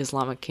an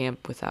Islamic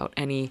camp without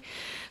any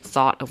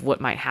thought of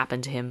what might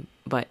happen to him.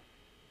 But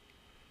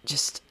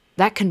just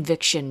that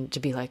conviction to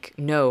be like,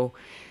 no,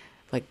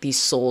 like, these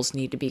souls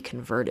need to be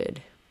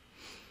converted.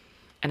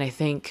 And I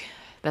think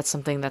that's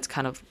something that's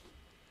kind of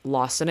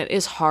lost. And it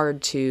is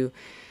hard to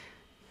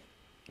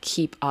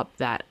keep up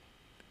that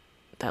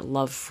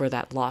love for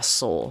that lost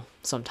soul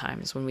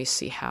sometimes, when we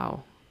see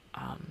how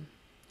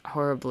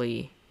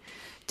horribly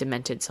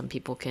demented some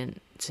people can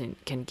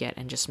get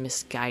and just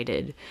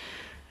misguided.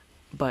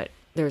 But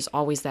there's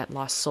always that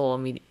lost soul,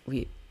 and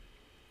we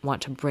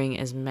want to bring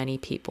as many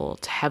people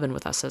to heaven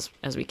with us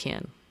as we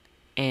can.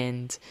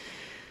 And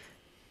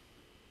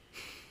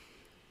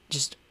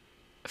just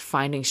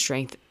finding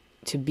strength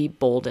to be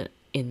bold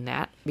in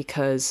that,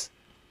 because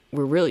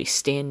we're really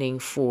standing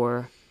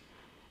for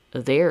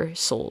their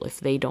soul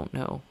if they don't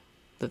know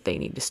that they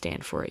need to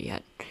stand for it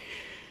yet.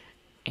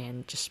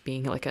 And just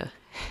being like a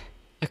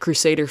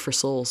crusader for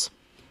souls,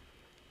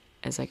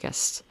 as I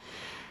guess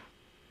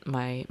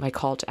my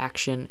call to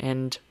action.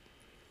 And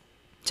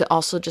to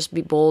also just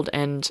be bold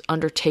and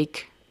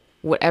undertake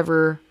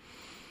whatever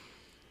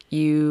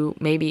you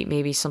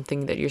maybe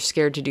something that you're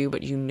scared to do,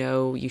 but you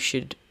know you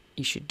should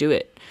do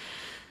it,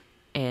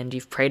 and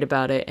you've prayed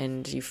about it,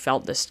 and you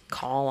felt this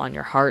call on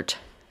your heart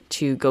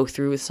to go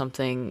through with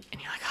something,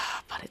 and you're like,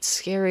 but it's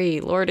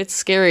scary, Lord, it's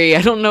scary,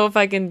 I don't know if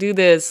I can do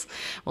this.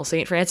 Well,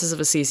 St. Francis of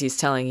Assisi is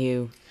telling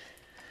you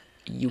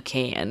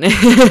can.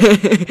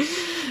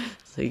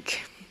 It's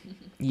like,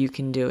 you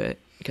can do it,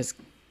 because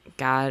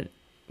God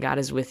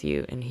is with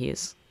you, and he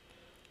is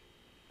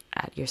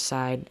at your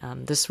side.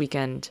 This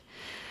weekend,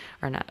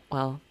 or not,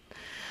 well,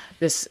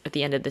 at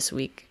the end of this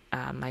week,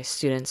 my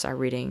students are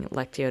reading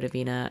Lectio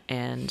Divina,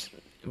 and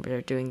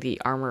we're doing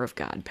the Armor of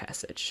God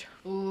passage.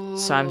 Ooh.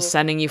 So I'm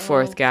sending you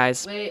forth,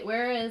 guys. Wait,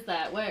 where is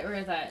that? Where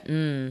is that?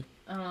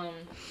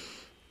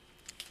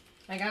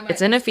 I got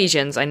It's in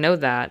Ephesians. I know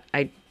that.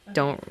 I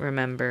don't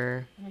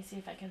remember. Let me see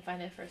if I can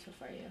find it first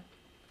before you,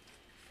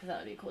 because that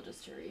would be cool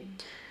just to read.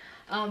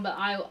 But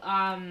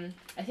I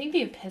think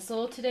the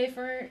epistle today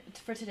for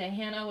today,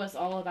 Hannah, was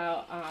all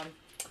about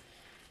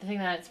the thing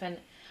that it's been.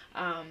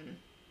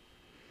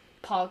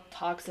 Paul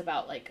talks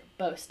about, like,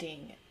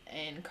 boasting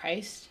in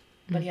Christ,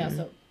 but he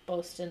also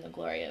boasts in the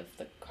glory of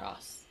the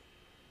cross.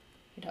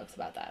 He talks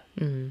about that.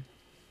 Mm-hmm.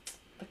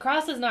 The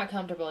cross is not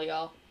comfortable,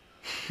 y'all.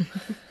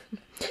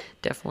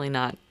 Definitely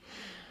not.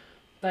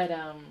 But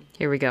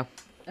here we go.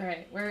 All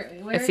right, where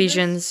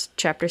Ephesians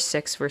chapter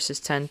 6 verses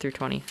 10 through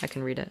 20. I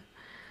can read it.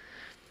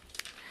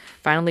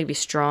 Finally, be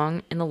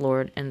strong in the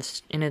Lord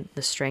and in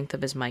the strength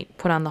of his might.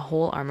 Put on the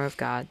whole armor of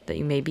God, that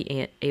you may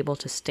be able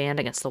to stand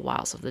against the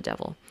wiles of the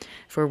devil.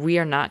 For we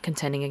are not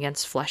contending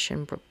against flesh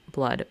and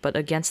blood, but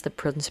against the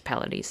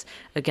principalities,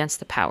 against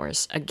the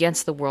powers,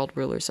 against the world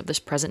rulers of this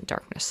present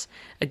darkness,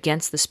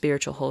 against the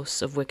spiritual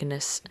hosts of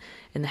wickedness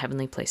in the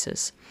heavenly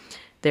places.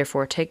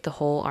 Therefore, take the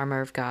whole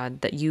armor of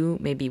God, that you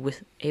may be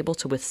able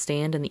to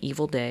withstand in the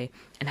evil day,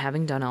 and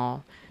having done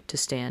all, to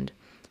stand.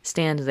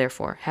 Stand,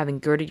 therefore, having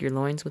girded your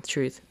loins with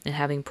truth, and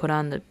having put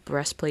on the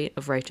breastplate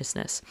of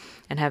righteousness,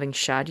 and having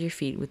shod your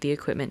feet with the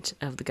equipment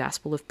of the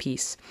gospel of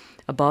peace,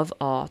 above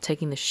all,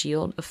 taking the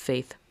shield of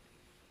faith,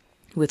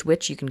 with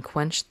which you can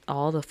quench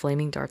all the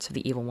flaming darts of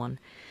the evil one,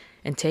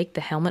 and take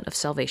the helmet of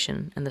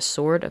salvation, and the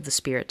sword of the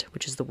Spirit,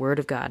 which is the word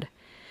of God.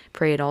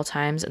 Pray at all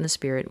times in the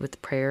Spirit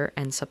with prayer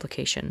and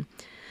supplication.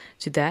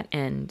 To that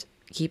end,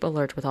 keep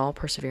alert with all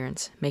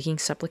perseverance, making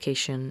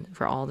supplication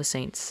for all the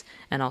saints,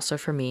 and also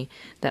for me,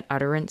 that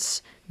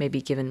utterance may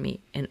be given me,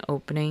 in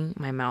opening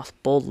my mouth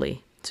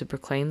boldly to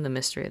proclaim the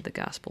mystery of the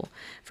gospel,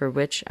 for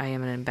which I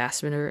am an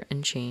ambassador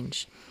in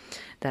chains,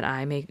 that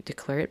I may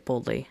declare it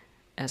boldly,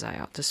 as I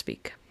ought to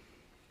speak.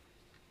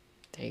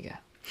 There you go.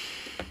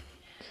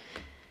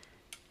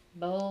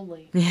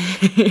 Boldly.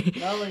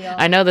 Boldly, y'all.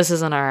 I know this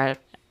isn't our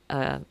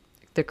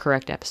the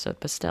correct episode,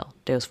 but still,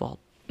 Deus Vult.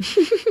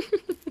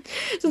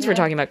 Since we're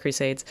talking about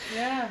crusades.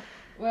 Yeah.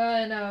 Well,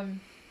 and,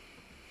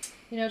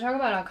 talk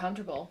about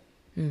uncomfortable.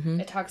 Mm-hmm.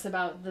 It talks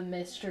about the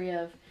mystery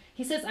of...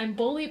 He says, I'm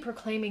boldly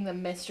proclaiming the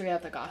mystery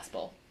of the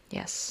gospel.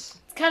 Yes.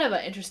 It's kind of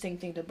an interesting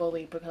thing to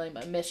boldly proclaim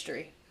a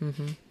mystery.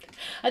 Mm-hmm.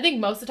 I think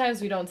most of the times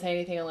we don't say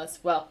anything unless...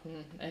 Well,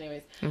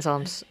 anyways. That's all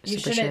I'm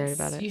super sure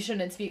about it. You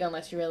shouldn't speak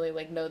unless you really,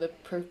 know the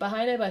proof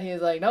behind it. But he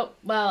was like, nope.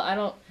 Well, I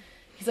don't...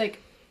 He's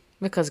like...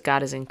 Because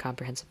God is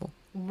incomprehensible.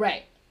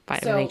 Right. By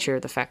nature,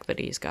 the fact that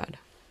he's God.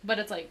 But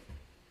it's like,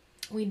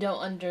 we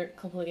don't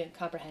completely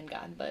comprehend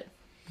God, but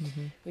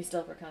we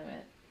still proclaim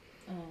it.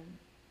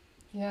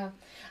 Yeah.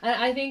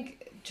 And I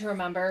think to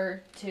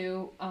remember,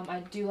 too,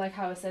 I do like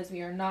how it says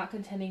we are not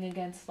contending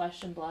against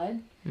flesh and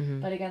blood,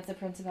 but against the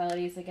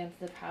principalities,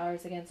 against the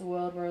powers, against the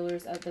world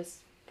rulers of this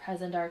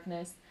present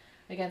darkness,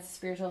 against the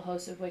spiritual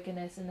hosts of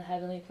wickedness in the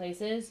heavenly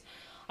places.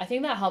 I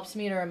think that helps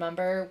me to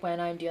remember when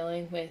I'm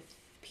dealing with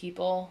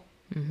people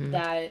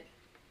that...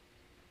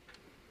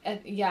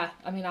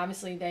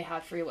 obviously they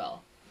have free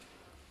will,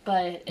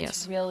 but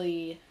it's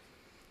really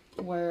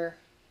we're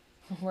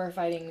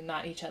fighting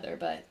not each other,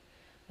 but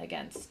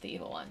against the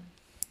evil one.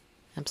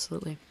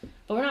 Absolutely.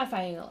 But we're not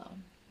fighting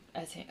alone,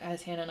 as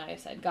Hannah and I have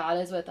said. God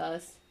is with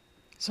us.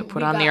 So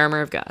put on the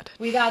armor of God.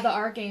 We got the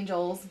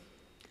archangels,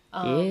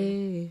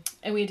 Yay.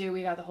 And we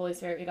got the Holy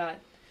Spirit. We got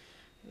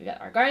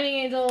our guardian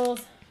angels.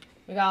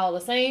 We got all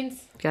the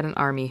saints. We got an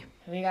army.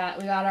 We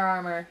got our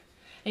armor,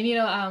 and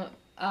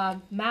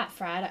Matt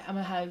Fradd, I'm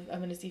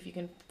gonna see if you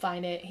can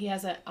find it. He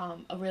has a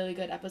really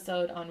good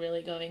episode on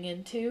really going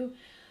into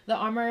the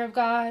armor of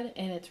God,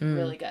 and it's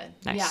really good.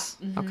 Nice.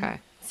 Yeah. Okay.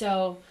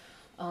 So,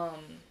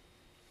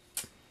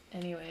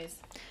 anyways.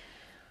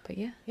 But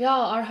yeah.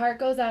 Y'all, our heart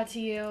goes out to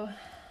you.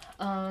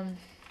 I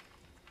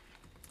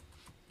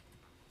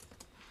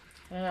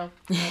don't know.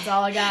 That's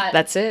all I got.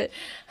 That's it.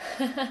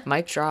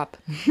 Mic drop.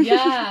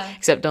 Yeah.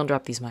 Except don't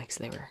drop these mics.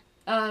 They were.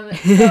 So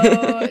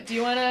do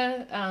you want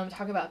to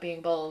talk about being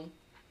bold?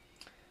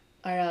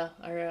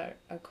 Our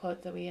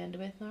quote that we end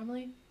with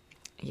normally?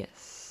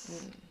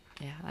 Yes.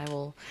 Yeah, I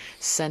will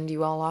send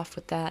you all off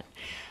with that.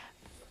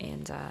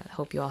 And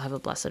hope you all have a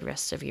blessed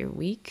rest of your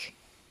week.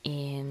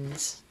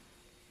 And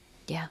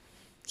yeah,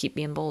 keep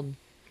being bold.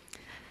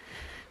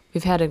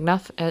 We've had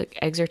enough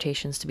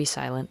exhortations to be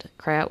silent.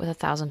 Cry out with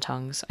 1,000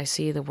 tongues. I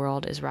see the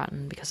world is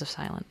rotten because of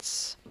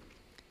silence.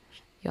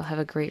 Y'all have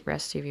a great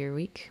rest of your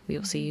week. We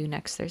will see you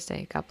next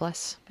Thursday. God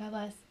bless. God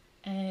bless.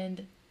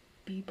 And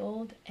be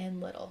bold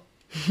and little.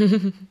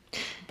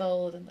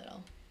 Bold and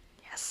little.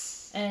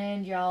 Yes.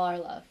 And y'all are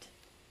loved.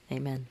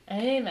 Amen.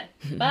 Amen.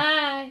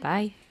 Bye.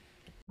 Bye.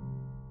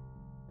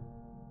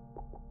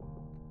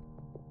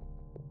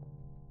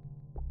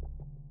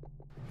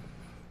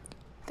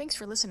 Thanks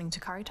for listening to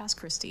Caritas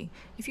Christi.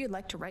 If you'd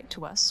like to write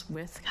to us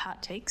with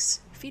hot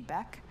takes,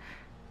 feedback,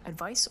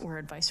 advice, or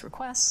advice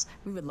requests,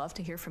 we would love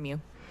to hear from you.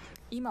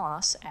 Email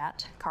us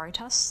at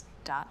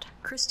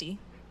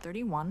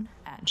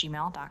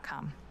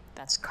caritas.christi31@gmail.com.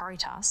 That's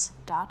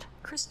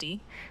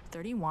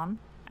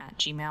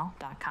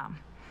caritas.christi31@gmail.com.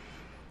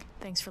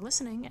 Thanks for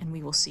listening, and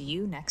we will see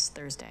you next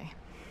Thursday.